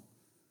tomorrow,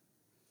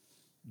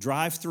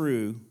 drive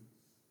through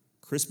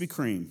Krispy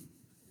Kreme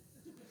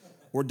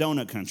or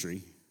Donut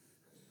Country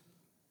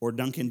or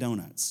Dunkin'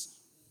 Donuts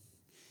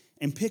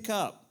and pick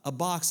up a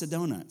box of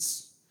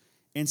donuts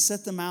and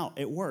set them out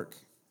at work.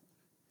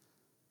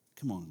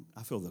 Come on,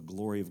 I feel the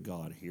glory of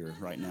God here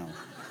right now.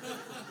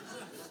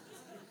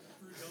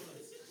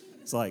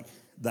 It's like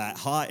that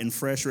hot and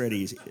fresh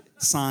ready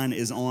sign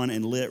is on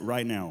and lit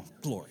right now.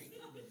 Glory.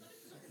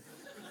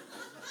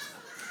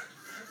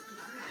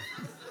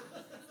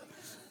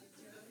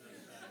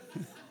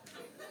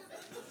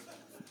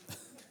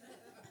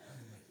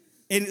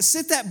 And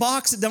sit that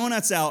box of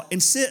donuts out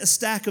and sit a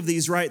stack of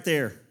these right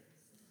there.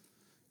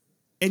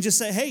 And just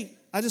say, hey,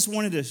 I just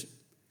wanted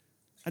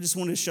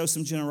to show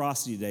some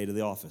generosity today to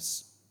the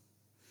office.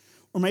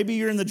 Or maybe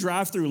you're in the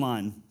drive-through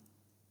line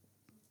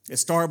at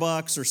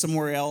Starbucks or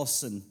somewhere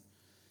else, and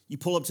you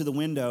pull up to the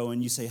window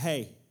and you say,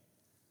 hey,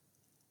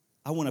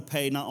 I want to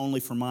pay not only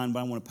for mine, but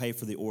I want to pay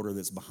for the order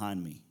that's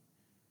behind me.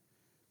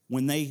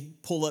 When they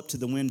pull up to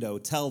the window,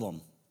 tell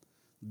them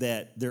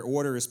that their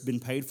order has been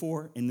paid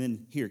for, and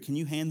then, here, can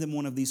you hand them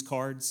one of these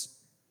cards?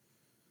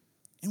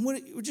 And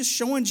we're just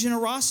showing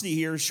generosity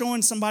here,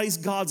 showing somebody's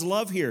God's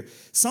love here,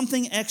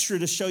 something extra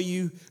to show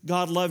you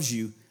God loves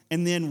you,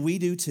 and then we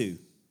do too.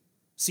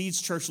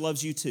 Seeds Church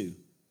loves you too.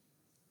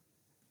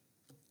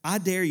 I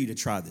dare you to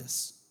try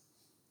this.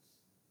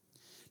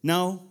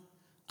 No,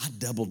 I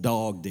double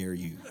dog dare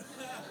you.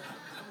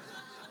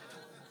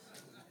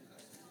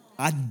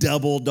 I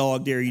double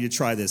dog dare you to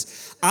try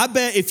this. I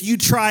bet if you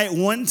try it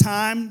one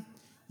time,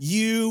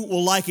 you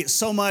will like it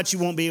so much you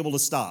won't be able to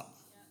stop.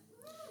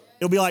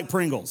 It'll be like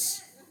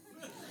Pringles.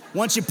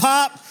 Once you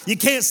pop, you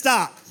can't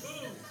stop.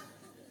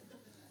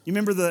 You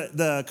remember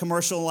the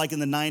commercial like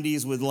in the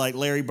 90s with like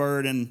Larry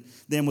Bird and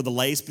them with the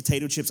Lay's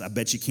potato chips? I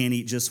bet you can't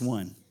eat just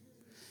one.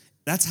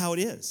 That's how it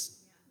is.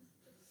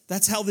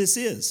 That's how this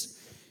is.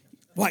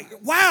 Like,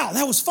 wow,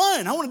 that was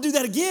fun. I want to do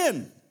that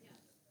again.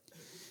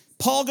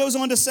 Paul goes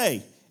on to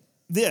say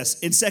this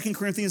in 2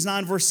 Corinthians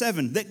 9, verse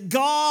 7, that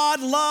God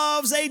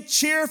loves a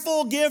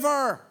cheerful giver.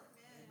 Amen.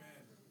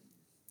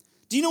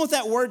 Do you know what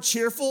that word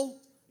cheerful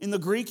in the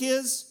Greek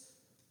is?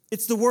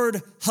 It's the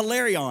word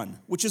hilarion,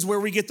 which is where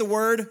we get the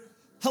word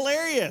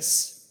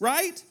hilarious,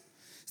 right?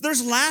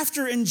 There's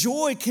laughter and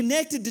joy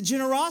connected to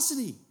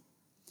generosity.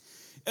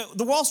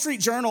 The Wall Street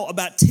Journal,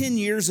 about 10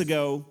 years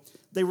ago,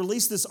 they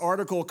released this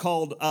article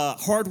called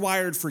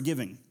Hardwired for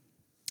Giving.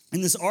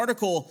 And this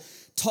article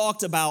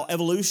talked about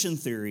evolution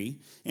theory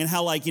and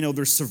how,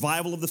 there's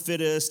survival of the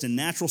fittest and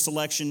natural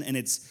selection, and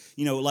it's,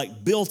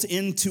 built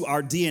into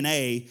our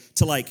DNA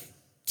to,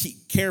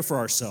 care for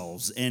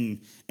ourselves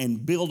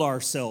and build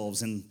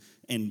ourselves and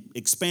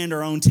expand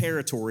our own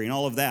territory and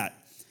all of that.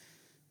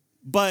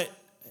 But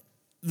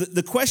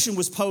the question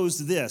was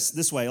posed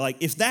this way,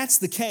 if that's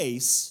the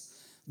case,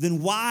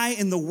 then why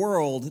in the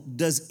world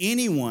does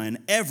anyone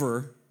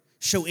ever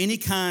show any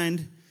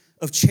kind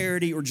of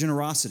charity or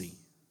generosity?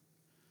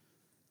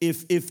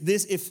 If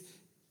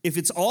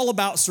it's all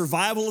about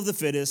survival of the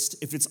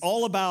fittest, if it's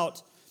all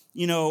about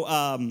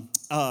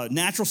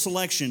natural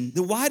selection,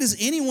 then why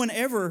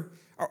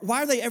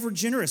are they ever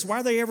generous? Why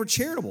are they ever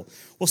charitable?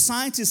 Well,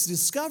 scientists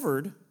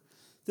discovered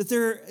that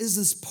there is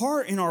this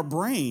part in our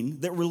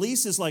brain that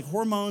releases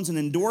hormones and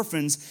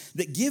endorphins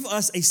that give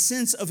us a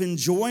sense of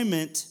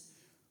enjoyment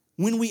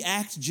when we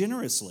act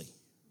generously.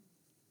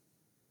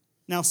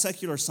 Now,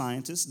 secular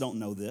scientists don't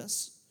know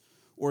this,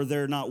 or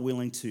they're not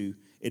willing to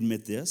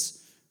admit this.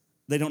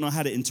 They don't know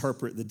how to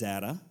interpret the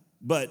data,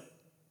 but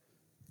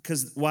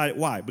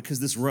why? Because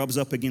this rubs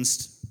up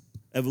against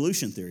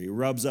evolution theory. It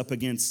rubs up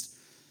against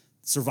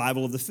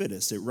survival of the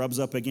fittest. It rubs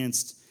up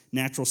against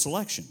natural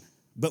selection.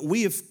 But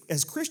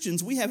as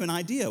Christians, we have an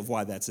idea of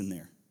why that's in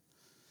there.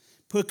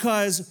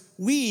 Because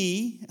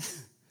we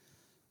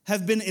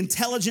have been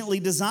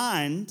intelligently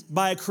designed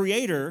by a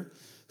creator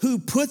who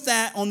put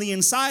that on the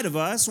inside of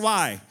us.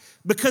 Why?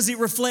 Because it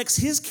reflects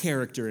his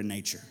character and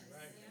nature.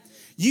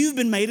 You've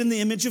been made in the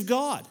image of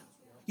God.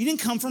 You didn't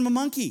come from a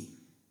monkey.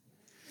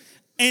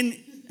 And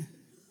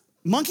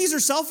monkeys are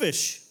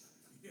selfish.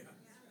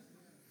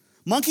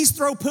 Monkeys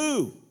throw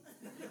poo.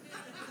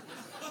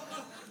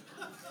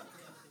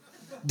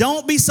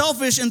 Don't be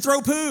selfish and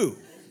throw poo.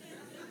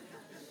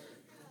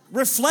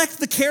 Reflect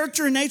the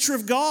character and nature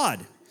of God.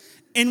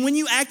 And when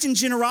you act in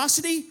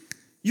generosity,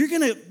 You're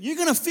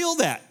gonna feel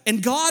that.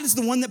 And God is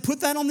the one that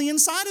put that on the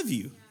inside of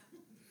you.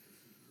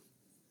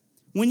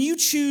 When you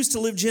choose to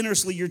live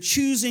generously, you're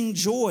choosing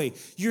joy.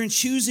 You're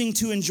choosing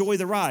to enjoy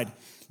the ride.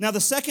 Now, the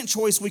second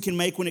choice we can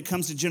make when it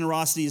comes to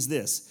generosity is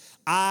this: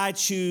 I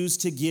choose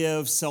to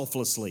give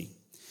selflessly.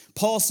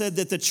 Paul said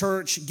that the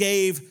church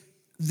gave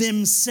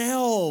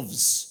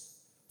themselves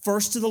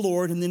first to the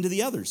Lord and then to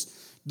the others.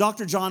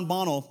 Dr. John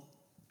Bonnell,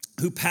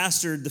 who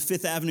pastored the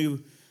Fifth Avenue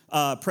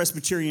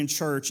Presbyterian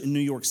Church in New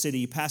York City,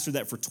 he pastored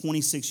that for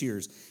 26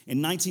 years.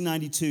 In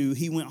 1992,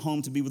 he went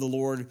home to be with the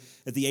Lord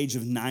at the age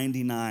of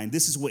 99.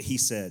 This is what he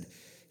said.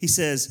 He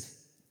says,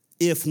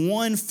 if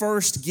one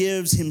first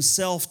gives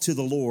himself to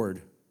the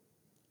Lord,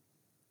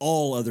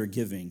 all other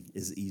giving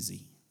is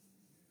easy.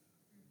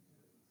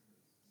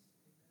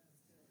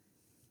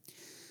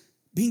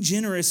 Being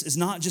generous is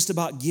not just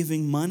about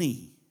giving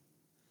money.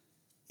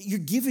 You're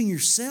giving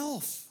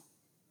yourself.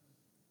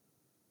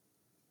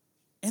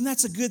 And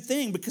that's a good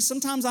thing, because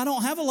sometimes I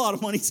don't have a lot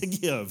of money to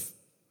give.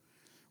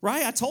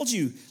 Right? I told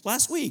you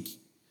last week,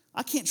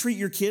 I can't treat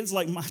your kids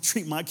like I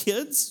treat my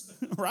kids,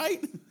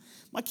 right?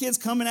 My kids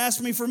come and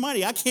ask me for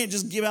money. I can't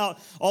just give out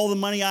all the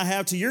money I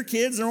have to your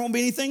kids. There won't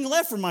be anything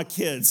left for my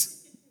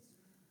kids.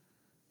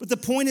 But the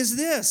point is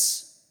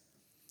this: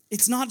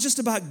 it's not just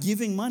about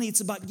giving money,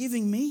 it's about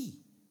giving me.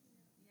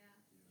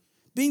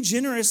 Being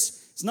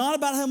generous, it's not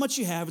about how much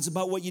you have, it's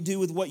about what you do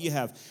with what you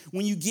have.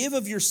 When you give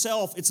of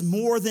yourself, it's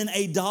more than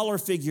a dollar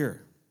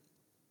figure.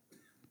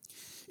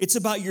 It's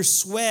about your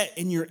sweat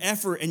and your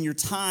effort and your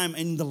time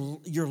and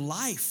your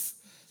life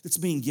that's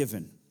being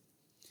given.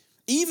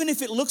 Even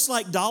if it looks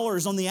like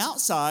dollars on the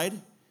outside,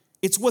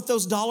 it's what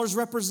those dollars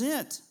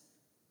represent.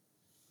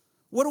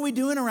 What are we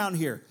doing around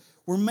here?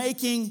 We're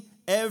making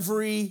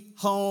every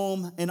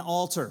home an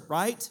altar,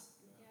 right?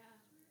 Yeah.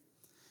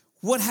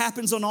 What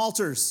happens on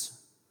altars?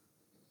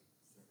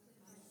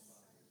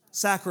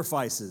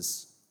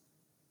 Sacrifices.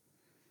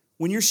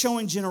 When you're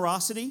showing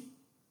generosity,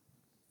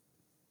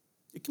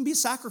 it can be a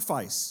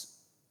sacrifice.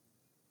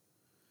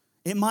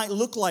 It might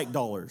look like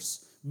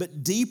dollars,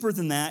 but deeper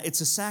than that,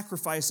 it's a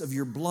sacrifice of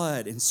your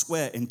blood and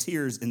sweat and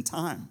tears and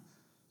time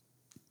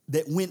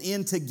that went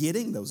into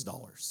getting those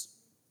dollars.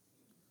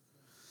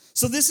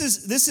 So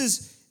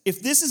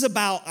if this is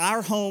about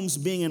our homes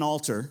being an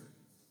altar,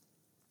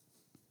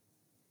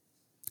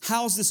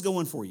 how's this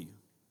going for you?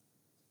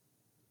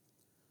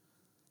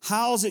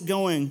 How's it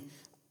going?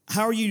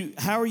 How are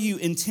you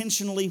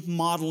intentionally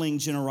modeling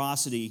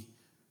generosity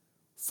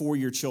for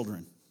your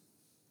children?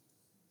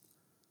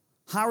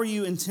 How are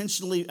you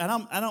intentionally, I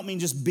don't mean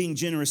just being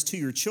generous to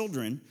your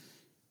children.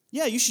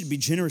 Yeah, you should be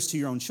generous to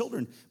your own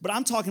children, but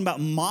I'm talking about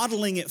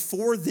modeling it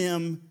for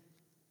them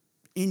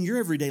in your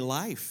everyday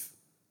life.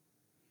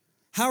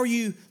 How are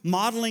you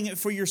modeling it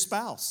for your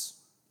spouse?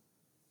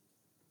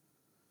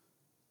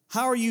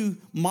 How are you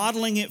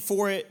modeling it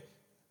for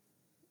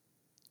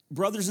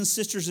brothers and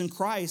sisters in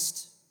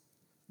Christ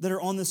that are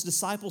on this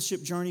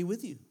discipleship journey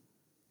with you?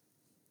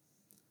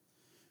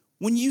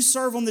 When you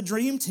serve on the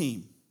dream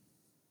team,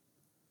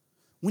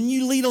 when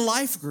you lead a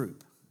life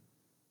group,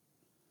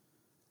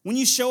 when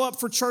you show up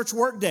for church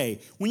work day,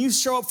 when you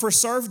show up for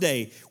serve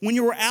day, when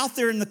you were out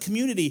there in the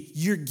community,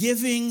 you're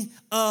giving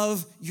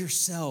of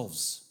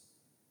yourselves.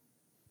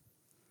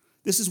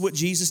 This is what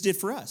Jesus did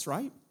for us,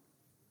 right?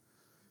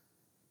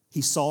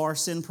 He saw our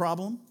sin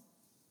problem.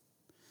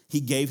 He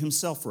gave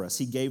himself for us.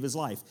 He gave his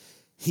life.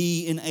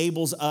 He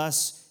enables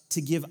us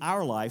to give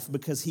our life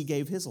because he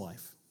gave his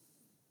life.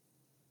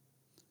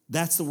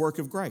 That's the work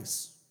of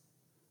grace.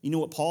 You know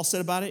what Paul said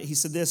about it? He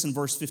said this in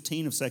verse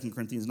 15 of 2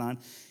 Corinthians 9.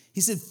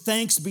 He said,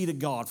 thanks be to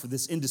God for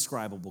this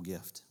indescribable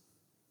gift.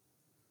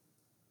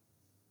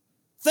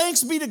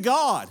 Thanks be to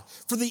God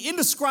for the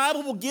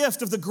indescribable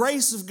gift of the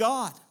grace of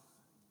God.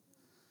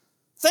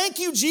 Thank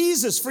you,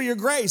 Jesus, for your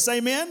grace.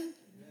 Amen? Amen.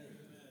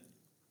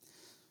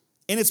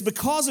 And it's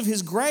because of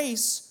his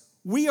grace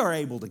we are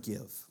able to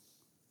give.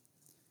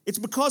 It's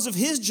because of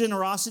his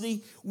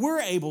generosity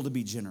we're able to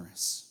be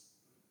generous.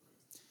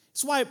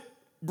 That's why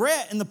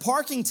Brett and the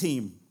parking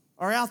team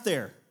are out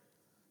there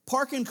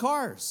parking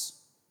cars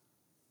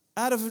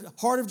out of a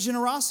heart of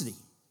generosity.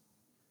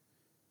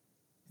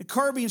 And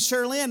Kirby and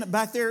Sherilyn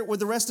back there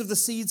with the rest of the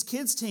Seeds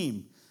Kids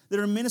team that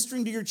are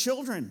ministering to your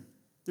children.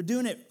 They're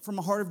doing it from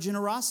a heart of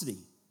generosity.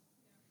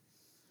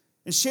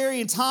 And Sherry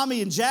and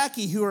Tommy and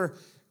Jackie, who are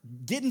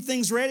getting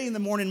things ready in the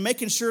morning,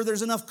 making sure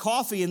there's enough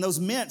coffee and those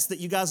mints that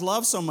you guys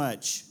love so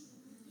much.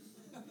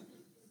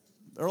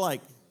 They're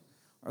like,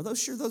 are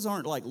those sure those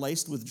aren't like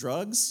laced with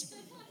drugs?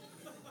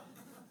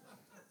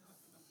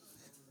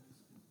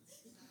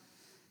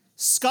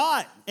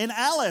 Scott and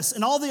Alice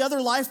and all the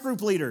other life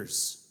group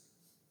leaders.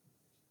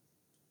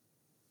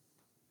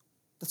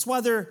 That's why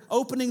they're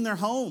opening their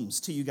homes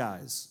to you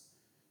guys.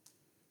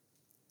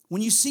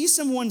 When you see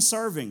someone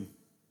serving,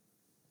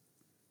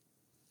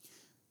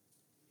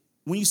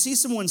 when you see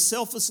someone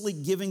selflessly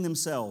giving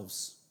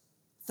themselves,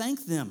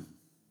 thank them.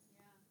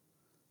 Yeah.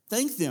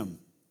 Thank them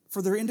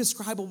for their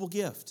indescribable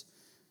gift.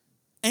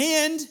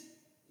 And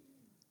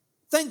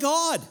thank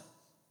God.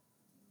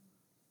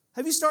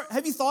 Have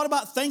you thought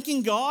about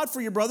thanking God for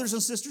your brothers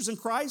and sisters in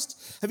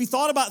Christ? Have you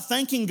thought about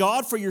thanking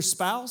God for your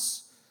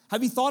spouse?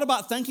 Have you thought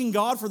about thanking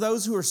God for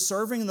those who are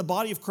serving in the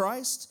body of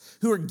Christ,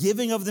 who are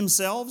giving of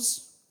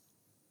themselves?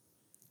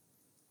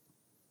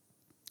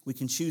 We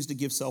can choose to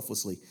give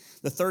selflessly.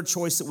 The third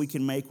choice that we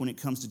can make when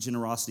it comes to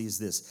generosity is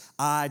this: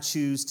 I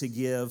choose to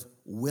give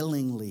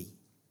willingly.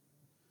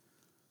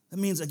 That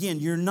means, again,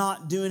 you're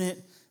not doing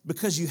it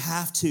because you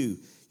have to.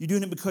 You're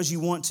doing it because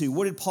you want to.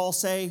 What did Paul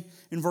say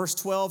in verse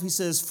 12? He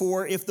says,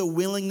 for if the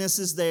willingness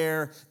is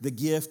there, the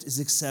gift is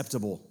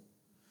acceptable.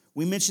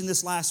 We mentioned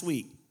this last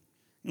week.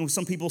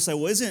 Some people say,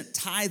 well, isn't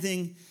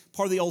tithing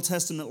part of the Old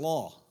Testament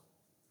law?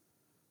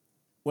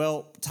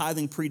 Well,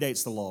 tithing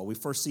predates the law. We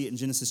first see it in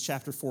Genesis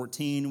chapter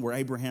 14, where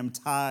Abraham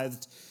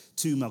tithed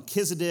to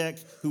Melchizedek,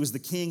 who was the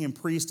king and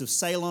priest of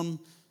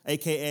Salem,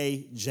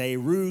 a.k.a.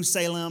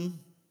 Jerusalem.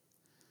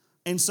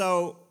 And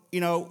so,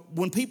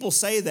 when people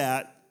say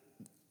that,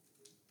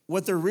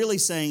 what they're really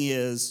saying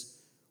is,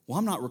 well,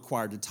 I'm not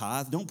required to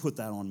tithe. Don't put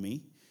that on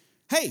me.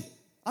 Hey,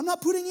 I'm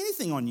not putting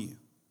anything on you.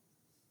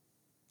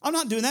 I'm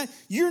not doing that.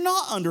 You're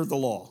not under the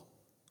law.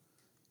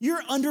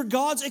 You're under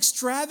God's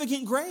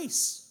extravagant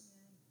grace.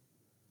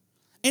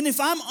 And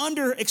if I'm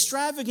under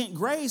extravagant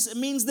grace, it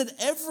means that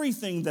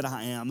everything that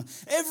I am,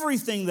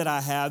 everything that I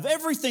have,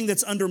 everything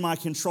that's under my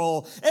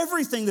control,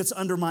 everything that's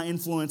under my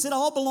influence, it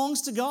all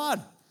belongs to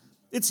God.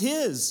 It's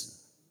His.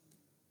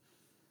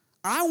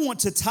 I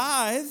want to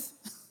tithe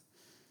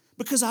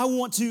because I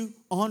want to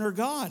honor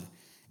God.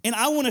 And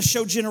I want to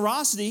show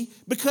generosity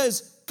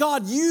because,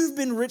 God, you've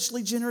been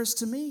richly generous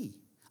to me.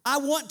 I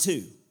want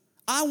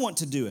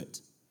to do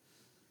it.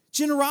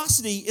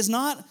 Generosity is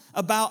not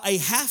about a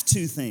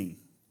have-to thing.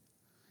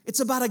 It's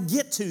about a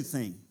get-to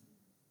thing.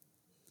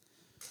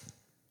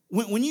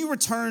 When you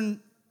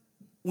return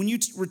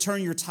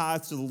your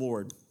tithe to the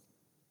Lord,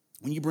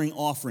 when you bring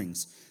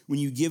offerings, when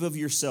you give of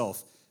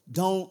yourself,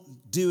 don't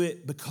do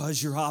it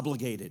because you're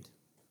obligated.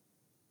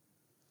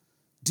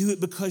 Do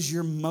it because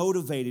you're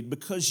motivated,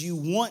 because you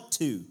want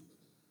to.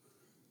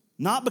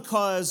 Not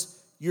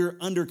because you're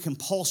under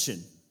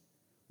compulsion,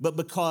 but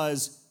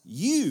because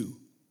you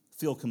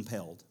feel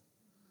compelled.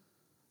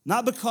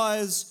 Not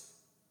because,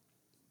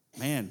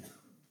 man,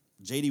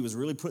 JD was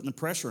really putting the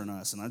pressure on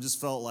us and I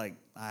just felt like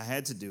I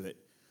had to do it.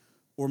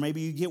 Or maybe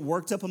you get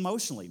worked up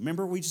emotionally.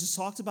 Remember we just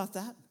talked about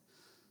that?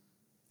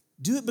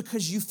 Do it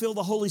because you feel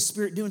the Holy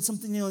Spirit doing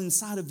something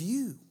inside of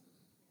you.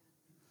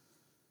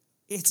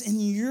 It's in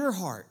your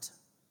heart.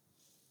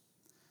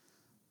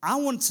 I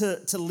want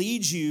to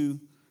lead you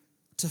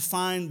to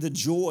find the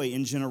joy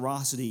in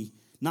generosity,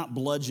 not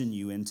bludgeon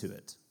you into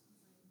it.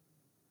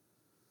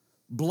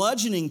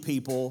 Bludgeoning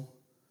people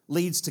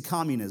leads to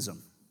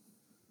communism.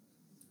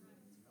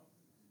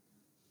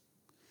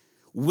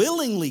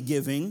 Willingly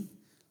giving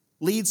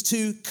leads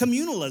to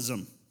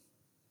communalism,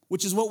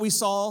 which is what we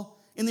saw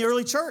in the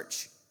early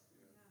church.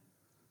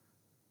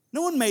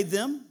 No one made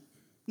them.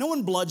 No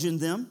one bludgeoned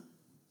them.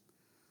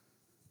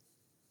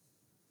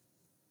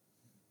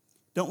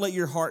 Don't let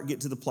your heart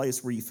get to the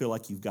place where you feel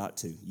like you've got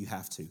to. You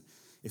have to.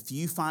 If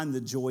you find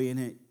the joy in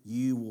it,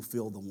 you will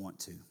feel the want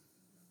to.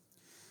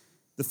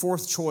 The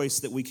fourth choice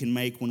that we can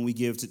make when we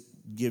give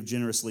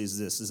generously is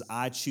this, is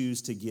I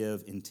choose to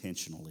give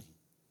intentionally.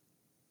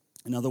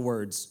 In other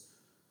words,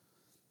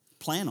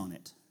 plan on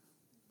it.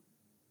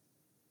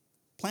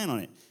 Plan on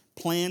it.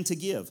 Plan to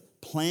give.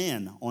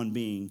 Plan on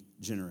being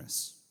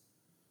generous.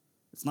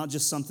 It's not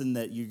just something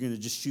that you're going to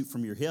just shoot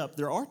from your hip.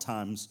 There are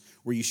times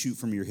where you shoot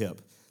from your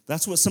hip.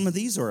 That's what some of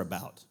these are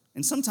about.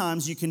 And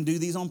sometimes you can do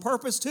these on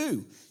purpose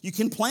too. You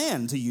can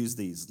plan to use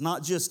these,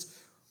 not just,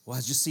 well,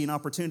 I just see an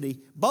opportunity.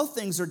 Both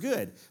things are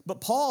good.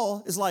 But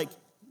Paul is like,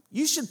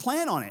 you should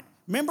plan on it.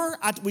 Remember,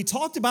 we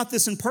talked about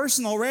this in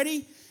person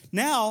already.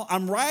 Now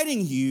I'm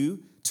writing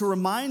you to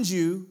remind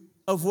you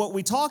of what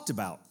we talked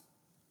about.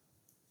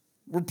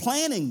 We're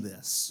planning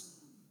this.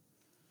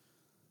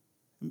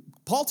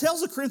 Paul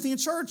tells the Corinthian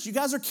church, you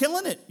guys are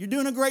killing it. You're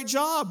doing a great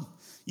job.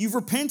 You've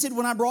repented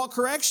when I brought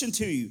correction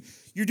to you.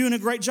 You're doing a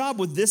great job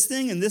with this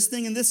thing and this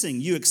thing and this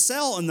thing. You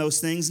excel in those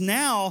things.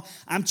 Now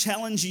I'm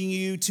challenging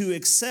you to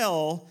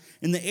excel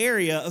in the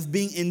area of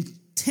being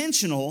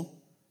intentional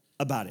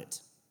about it.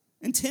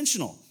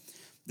 Intentional.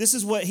 This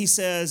is what he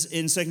says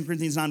in 2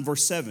 Corinthians 9,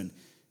 verse 7.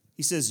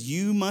 He says,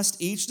 you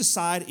must each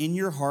decide in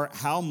your heart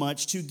how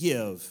much to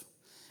give,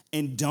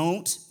 and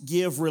don't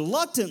give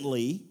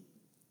reluctantly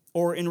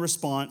or in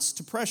response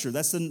to pressure.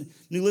 That's the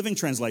New Living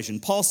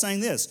Translation. Paul's saying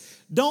this,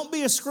 don't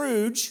be a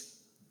Scrooge,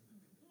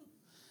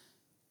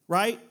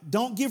 right?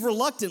 Don't give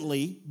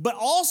reluctantly, but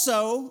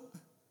also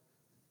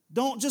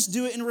don't just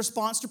do it in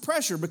response to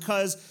pressure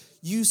because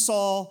you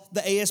saw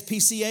the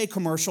ASPCA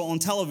commercial on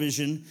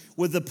television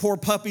with the poor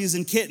puppies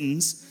and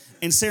kittens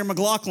and Sarah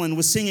McLachlan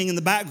was singing in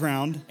the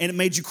background and it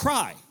made you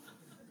cry.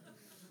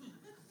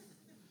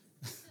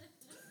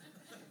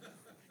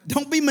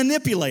 Don't be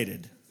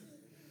manipulated.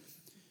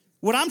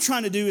 What I'm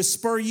trying to do is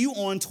spur you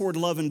on toward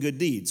love and good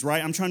deeds,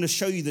 right? I'm trying to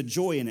show you the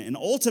joy in it. And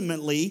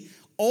ultimately,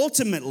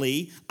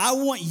 I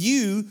want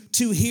you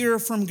to hear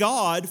from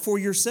God for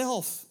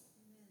yourself.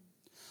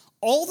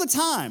 All the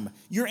time,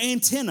 your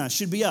antenna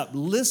should be up,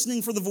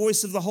 listening for the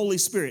voice of the Holy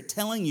Spirit,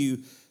 telling you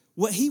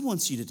what He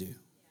wants you to do.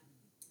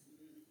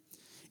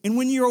 And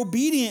when you're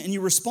obedient and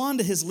you respond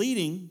to His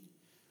leading,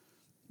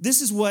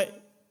 this is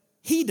what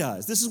He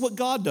does. This is what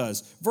God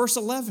does. Verse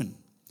 11.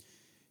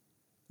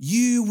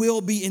 You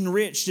will be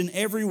enriched in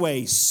every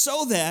way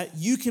so that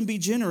you can be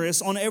generous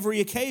on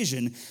every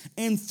occasion.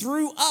 And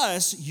through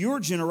us, your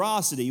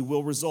generosity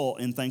will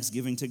result in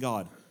thanksgiving to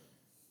God.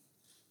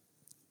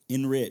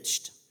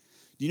 Enriched.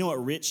 Do you know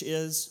what rich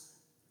is?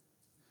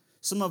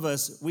 Some of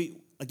us, we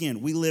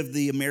live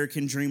the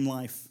American dream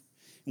life.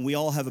 And we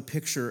all have a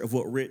picture of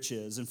what rich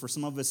is. And for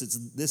some of us,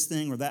 it's this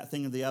thing or that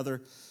thing or the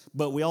other.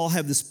 But we all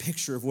have this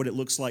picture of what it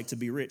looks like to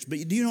be rich.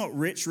 But do you know what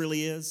rich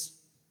really is?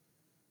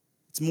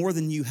 It's more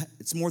than you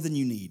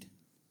need.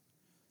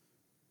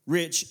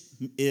 Rich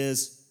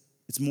is,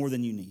 it's more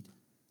than you need.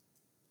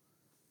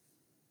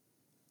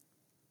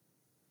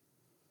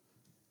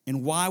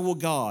 And why will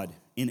God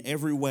in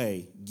every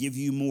way give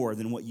you more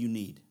than what you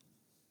need?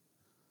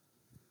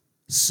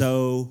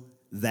 So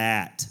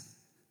that.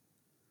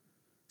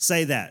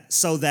 Say that.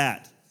 So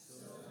that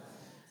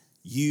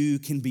you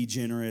can be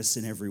generous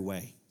in every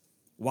way.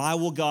 Why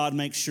will God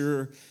make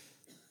sure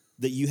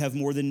that you have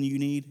more than you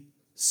need?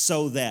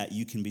 So that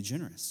you can be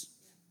generous.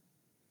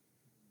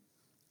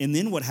 And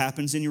then what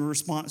happens in your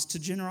response to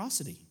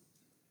generosity?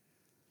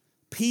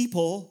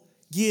 People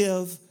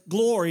give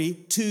glory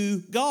to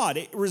God.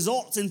 It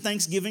results in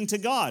thanksgiving to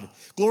God.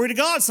 Glory to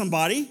God,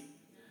 somebody.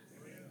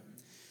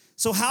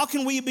 So how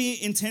can we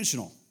be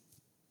intentional?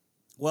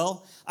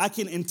 Well, I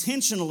can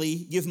intentionally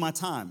give my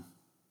time.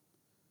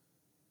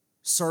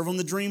 Serve on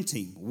the dream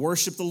team.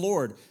 Worship the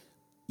Lord.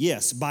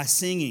 Yes, by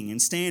singing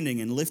and standing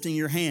and lifting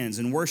your hands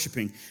and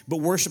worshiping. But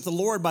worship the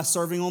Lord by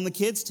serving on the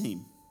kids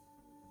team.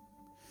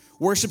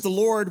 Worship the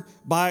Lord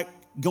by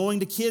going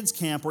to kids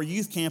camp or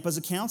youth camp as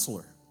a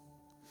counselor.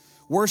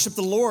 Worship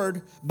the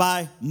Lord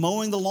by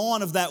mowing the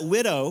lawn of that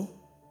widow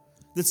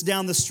that's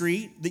down the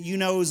street that you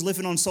know is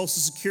living on Social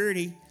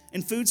Security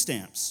and food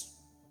stamps.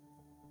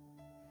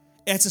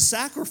 It's a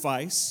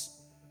sacrifice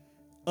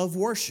of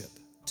worship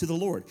to the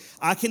Lord.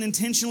 I can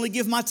intentionally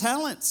give my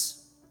talents.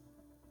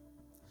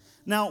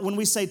 Now, when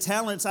we say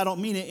talents, I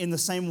don't mean it in the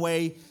same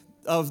way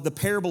of the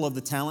parable of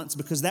the talents,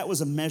 because that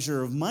was a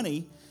measure of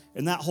money,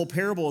 and that whole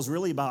parable is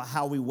really about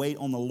how we wait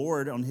on the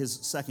Lord on His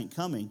second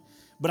coming.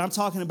 But I'm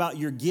talking about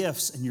your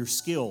gifts and your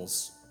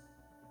skills.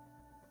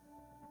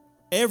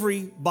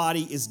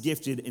 Everybody is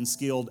gifted and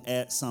skilled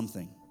at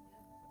something.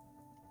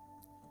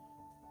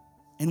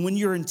 And when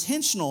you're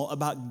intentional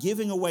about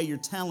giving away your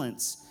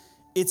talents,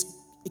 it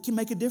can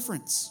make a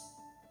difference.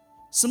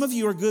 Some of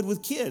you are good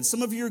with kids.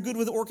 Some of you are good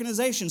with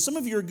organization. Some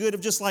of you are good of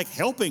just like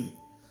helping.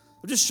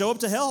 Or just show up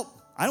to help.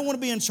 I don't want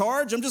to be in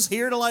charge. I'm just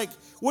here to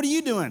what are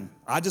you doing?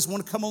 I just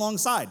want to come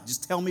alongside.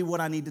 Just tell me what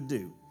I need to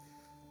do.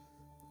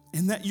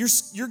 And that you're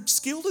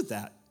skilled at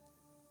that.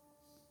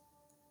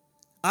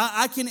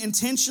 I can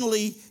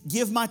intentionally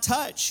give my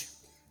touch.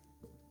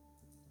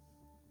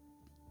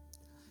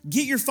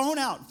 Get your phone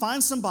out.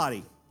 Find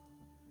somebody.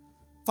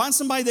 Find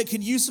somebody that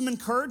could use some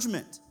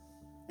encouragement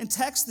and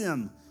text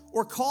them.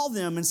 Or call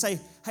them and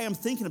say, hey, I'm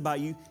thinking about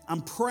you.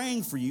 I'm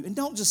praying for you. And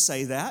don't just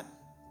say that.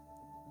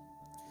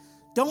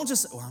 Don't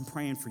just, I'm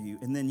praying for you.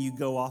 And then you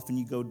go off and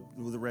you go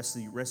with the rest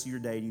of your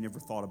day and you never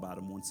thought about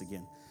them once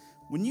again.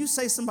 When you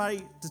say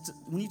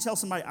when you tell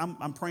somebody,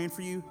 I'm praying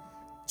for you,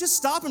 just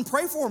stop and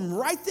pray for them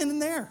right then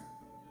and there.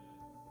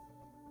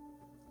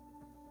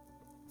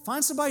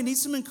 Find somebody who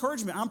needs some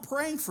encouragement. I'm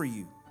praying for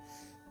you.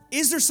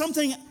 Is there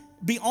something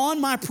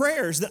beyond my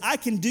prayers that I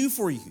can do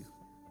for you?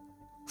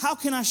 How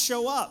can I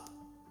show up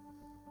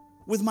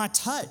with my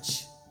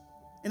touch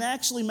and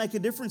actually make a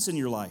difference in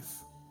your life?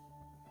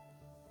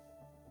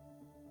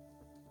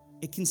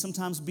 It can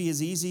sometimes be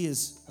as easy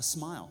as a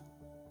smile.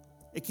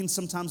 It can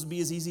sometimes be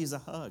as easy as a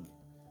hug.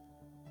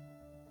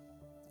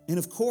 And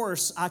of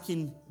course, I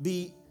can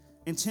be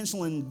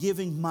intentional in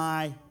giving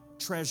my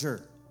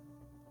treasure.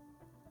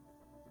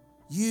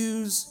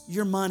 Use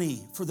your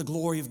money for the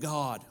glory of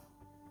God.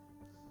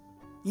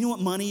 You know what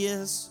money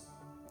is?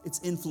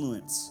 It's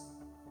influence.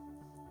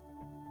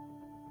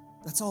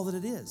 That's all that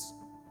it is.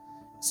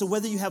 So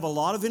whether you have a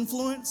lot of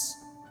influence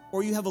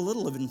or you have a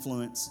little of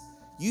influence,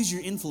 use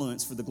your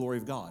influence for the glory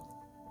of God.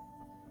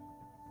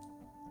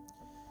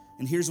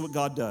 And here's what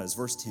God does,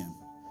 verse 10.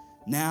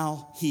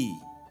 Now He,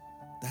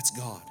 that's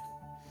God,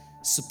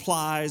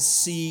 supplies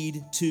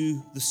seed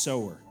to the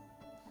sower.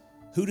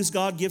 Who does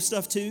God give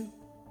stuff to?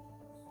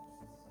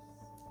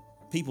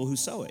 People who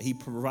sow it. He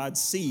provides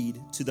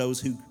seed to those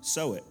who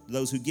sow it,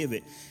 those who give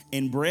it.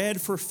 And bread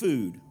for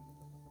food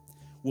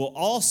will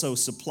also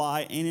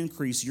supply and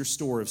increase your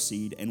store of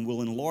seed and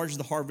will enlarge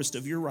the harvest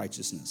of your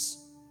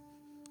righteousness.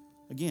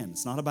 Again,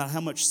 it's not about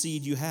how much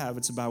seed you have,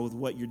 it's about with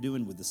what you're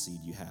doing with the seed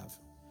you have.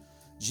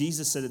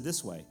 Jesus said it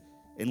this way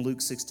in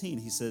Luke 16.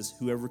 He says,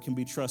 whoever can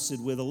be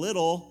trusted with a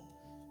little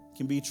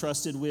can be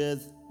trusted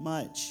with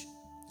much.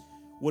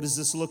 What does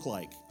this look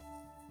like?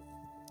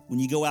 When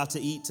you go out to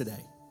eat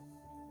today,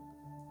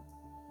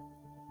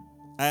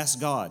 ask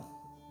God,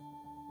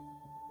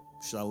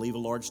 Should I leave a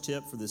large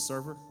tip for this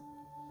server?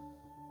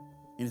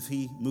 And if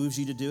he moves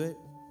you to do it,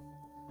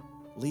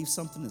 leave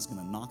something that's going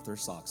to knock their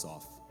socks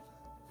off.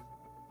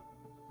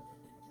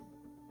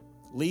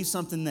 Leave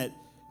something that,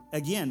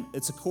 again,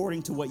 it's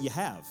according to what you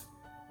have,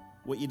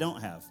 what you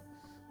don't have.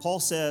 Paul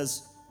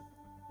says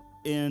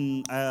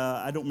in,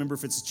 I don't remember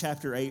if it's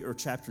chapter 8 or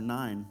chapter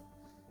 9,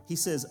 he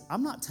says,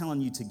 I'm not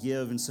telling you to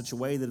give in such a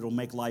way that it'll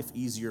make life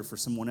easier for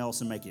someone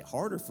else and make it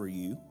harder for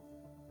you.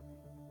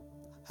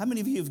 How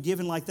many of you have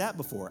given like that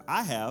before?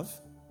 I have.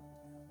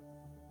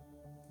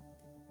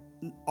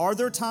 Are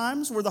there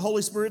times where the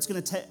Holy Spirit's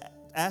going to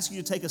ask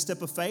you to take a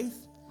step of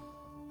faith?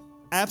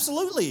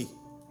 Absolutely.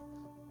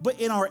 But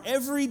in our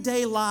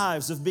everyday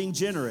lives of being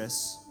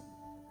generous,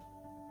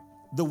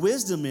 the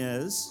wisdom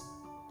is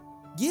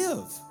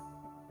give.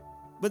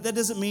 But that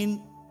doesn't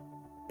mean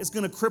it's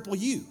going to cripple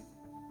you.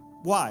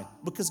 Why?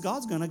 Because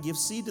God's going to give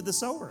seed to the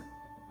sower.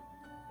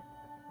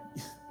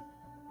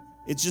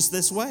 It's just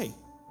this way.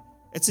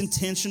 It's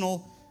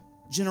intentional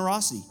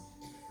generosity.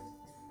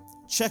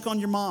 Check on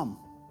your mom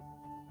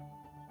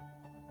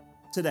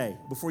today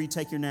before you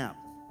take your nap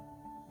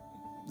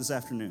this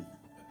afternoon.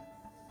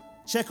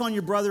 Check on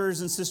your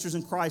brothers and sisters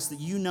in Christ that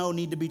you know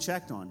need to be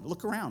checked on.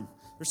 Look around.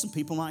 There's some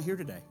people not here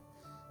today.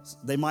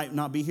 They might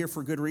not be here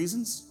for good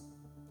reasons.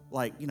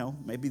 Like,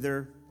 maybe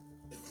they're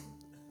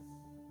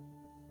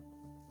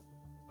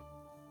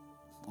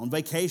on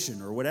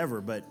vacation or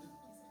whatever, but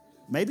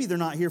maybe they're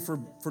not here for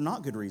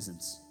not good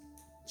reasons.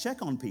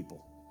 Check on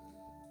people.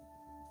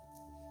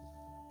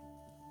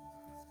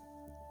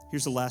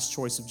 Here's the last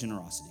choice of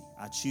generosity.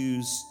 I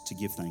choose to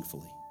give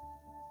thankfully.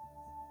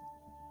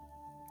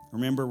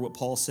 Remember what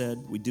Paul said?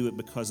 We do it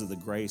because of the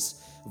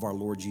grace of our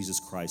Lord Jesus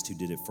Christ who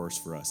did it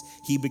first for us.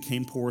 He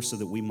became poor so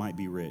that we might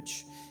be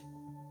rich.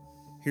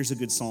 Here's a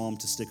good psalm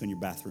to stick on your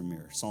bathroom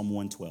mirror. Psalm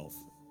 112.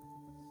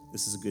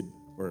 This is a good,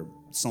 or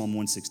Psalm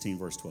 116,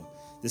 verse 12.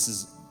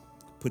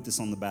 Put this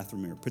on the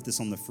bathroom mirror. Put this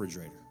on the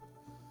refrigerator.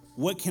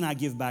 What can I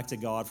give back to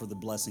God for the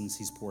blessings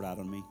he's poured out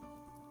on me?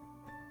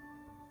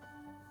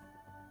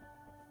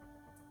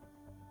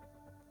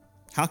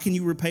 How can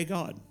you repay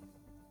God?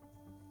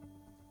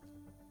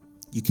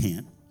 You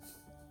can't.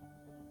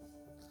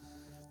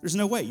 There's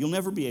no way. You'll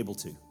never be able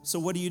to. So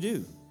what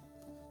do?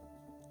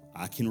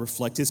 I can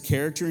reflect his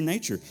character and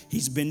nature.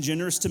 He's been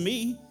generous to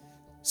me,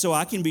 so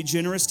I can be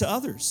generous to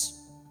others.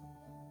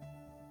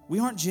 We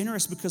aren't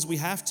generous because we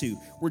have to.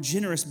 We're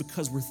generous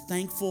because we're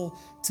thankful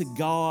to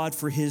God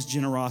for his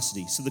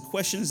generosity. So the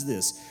question is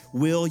this: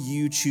 will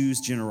you choose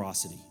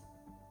generosity?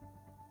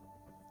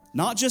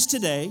 Not just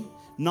today,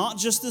 not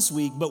just this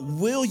week, but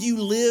will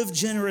you live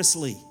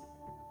generously?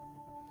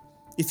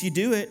 If you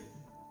do it,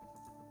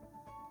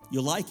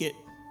 you'll like it.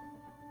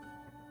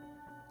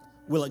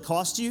 Will it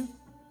cost you?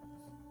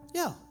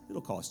 Yeah,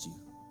 it'll cost you.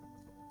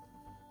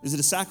 Is it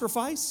a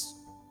sacrifice?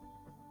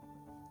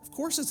 Of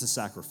course it's a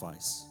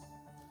sacrifice.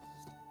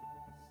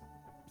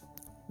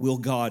 Will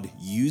God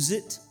use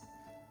it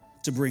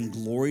to bring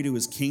glory to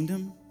his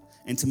kingdom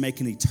and to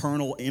make an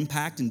eternal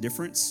impact and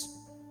difference?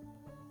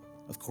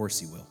 Of course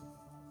he will.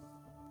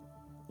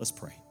 Let's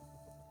pray.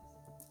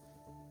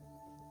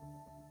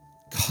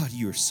 God,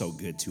 you are so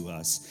good to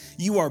us.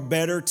 You are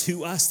better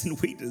to us than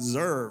we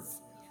deserve.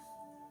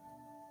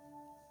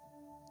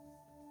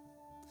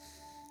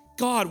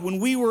 God, when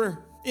we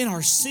were in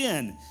our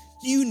sin,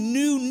 you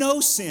knew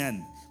no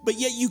sin, but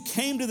yet you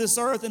came to this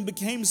earth and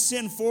became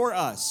sin for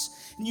us.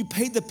 And you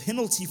paid the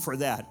penalty for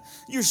that.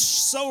 You're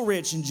so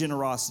rich in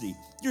generosity.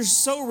 You're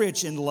so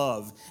rich in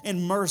love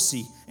and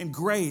mercy and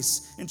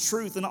grace and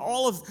truth and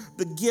all of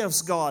the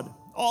gifts, God,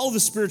 all the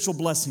spiritual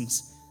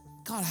blessings.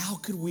 God, how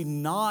could we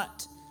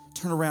not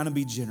turn around and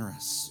be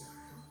generous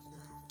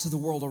to the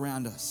world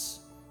around us?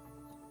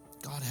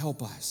 God,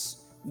 help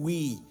us.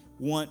 We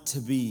want to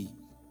be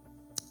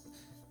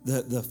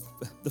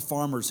the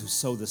farmers who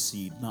sow the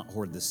seed, not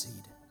hoard the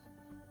seed.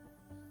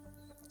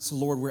 So,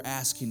 Lord, we're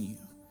asking you,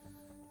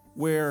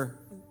 where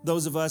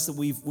those of us that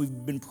we've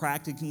been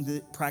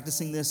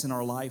practicing this in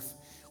our life,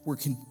 we're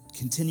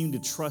continuing to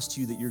trust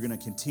you that you're going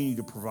to continue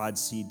to provide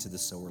seed to the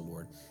sower,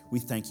 Lord. We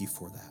thank you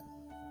for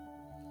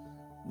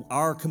that.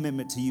 Our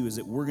commitment to you is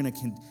that we're going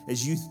to,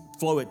 as you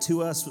flow it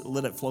to us,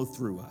 let it flow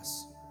through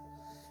us.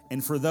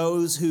 And for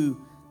those who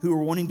are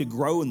wanting to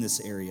grow in this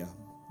area,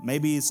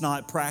 maybe it's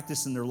not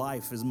practiced in their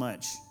life as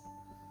much,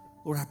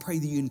 Lord, I pray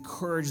that you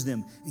encourage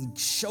them and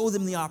show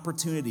them the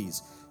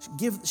opportunities.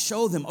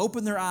 Show them,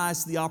 open their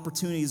eyes to the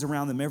opportunities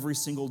around them every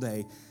single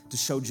day to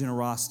show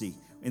generosity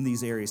in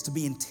these areas, to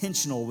be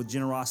intentional with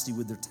generosity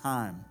with their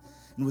time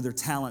and with their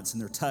talents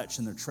and their touch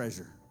and their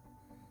treasure.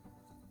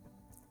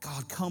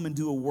 God, come and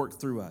do a work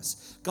through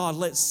us. God,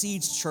 let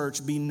Seeds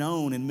Church be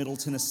known in Middle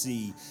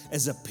Tennessee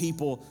as a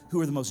people who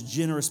are the most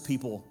generous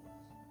people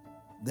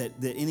that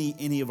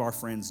any of our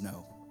friends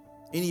know,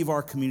 any of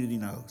our community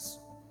knows.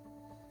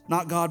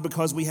 Not, God,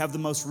 because we have the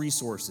most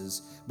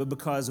resources, but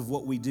because of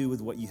what we do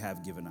with what you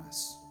have given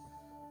us.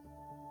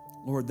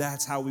 Lord,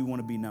 that's how we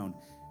want to be known.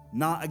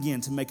 Not,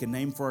 again, to make a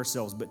name for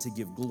ourselves, but to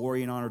give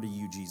glory and honor to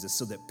you, Jesus,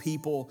 so that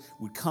people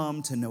would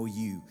come to know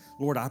you.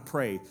 Lord, I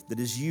pray that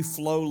as you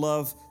flow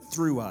love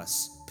through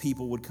us,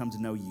 people would come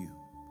to know you.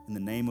 In the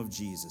name of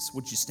Jesus,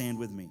 would you stand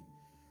with me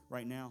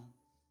right now?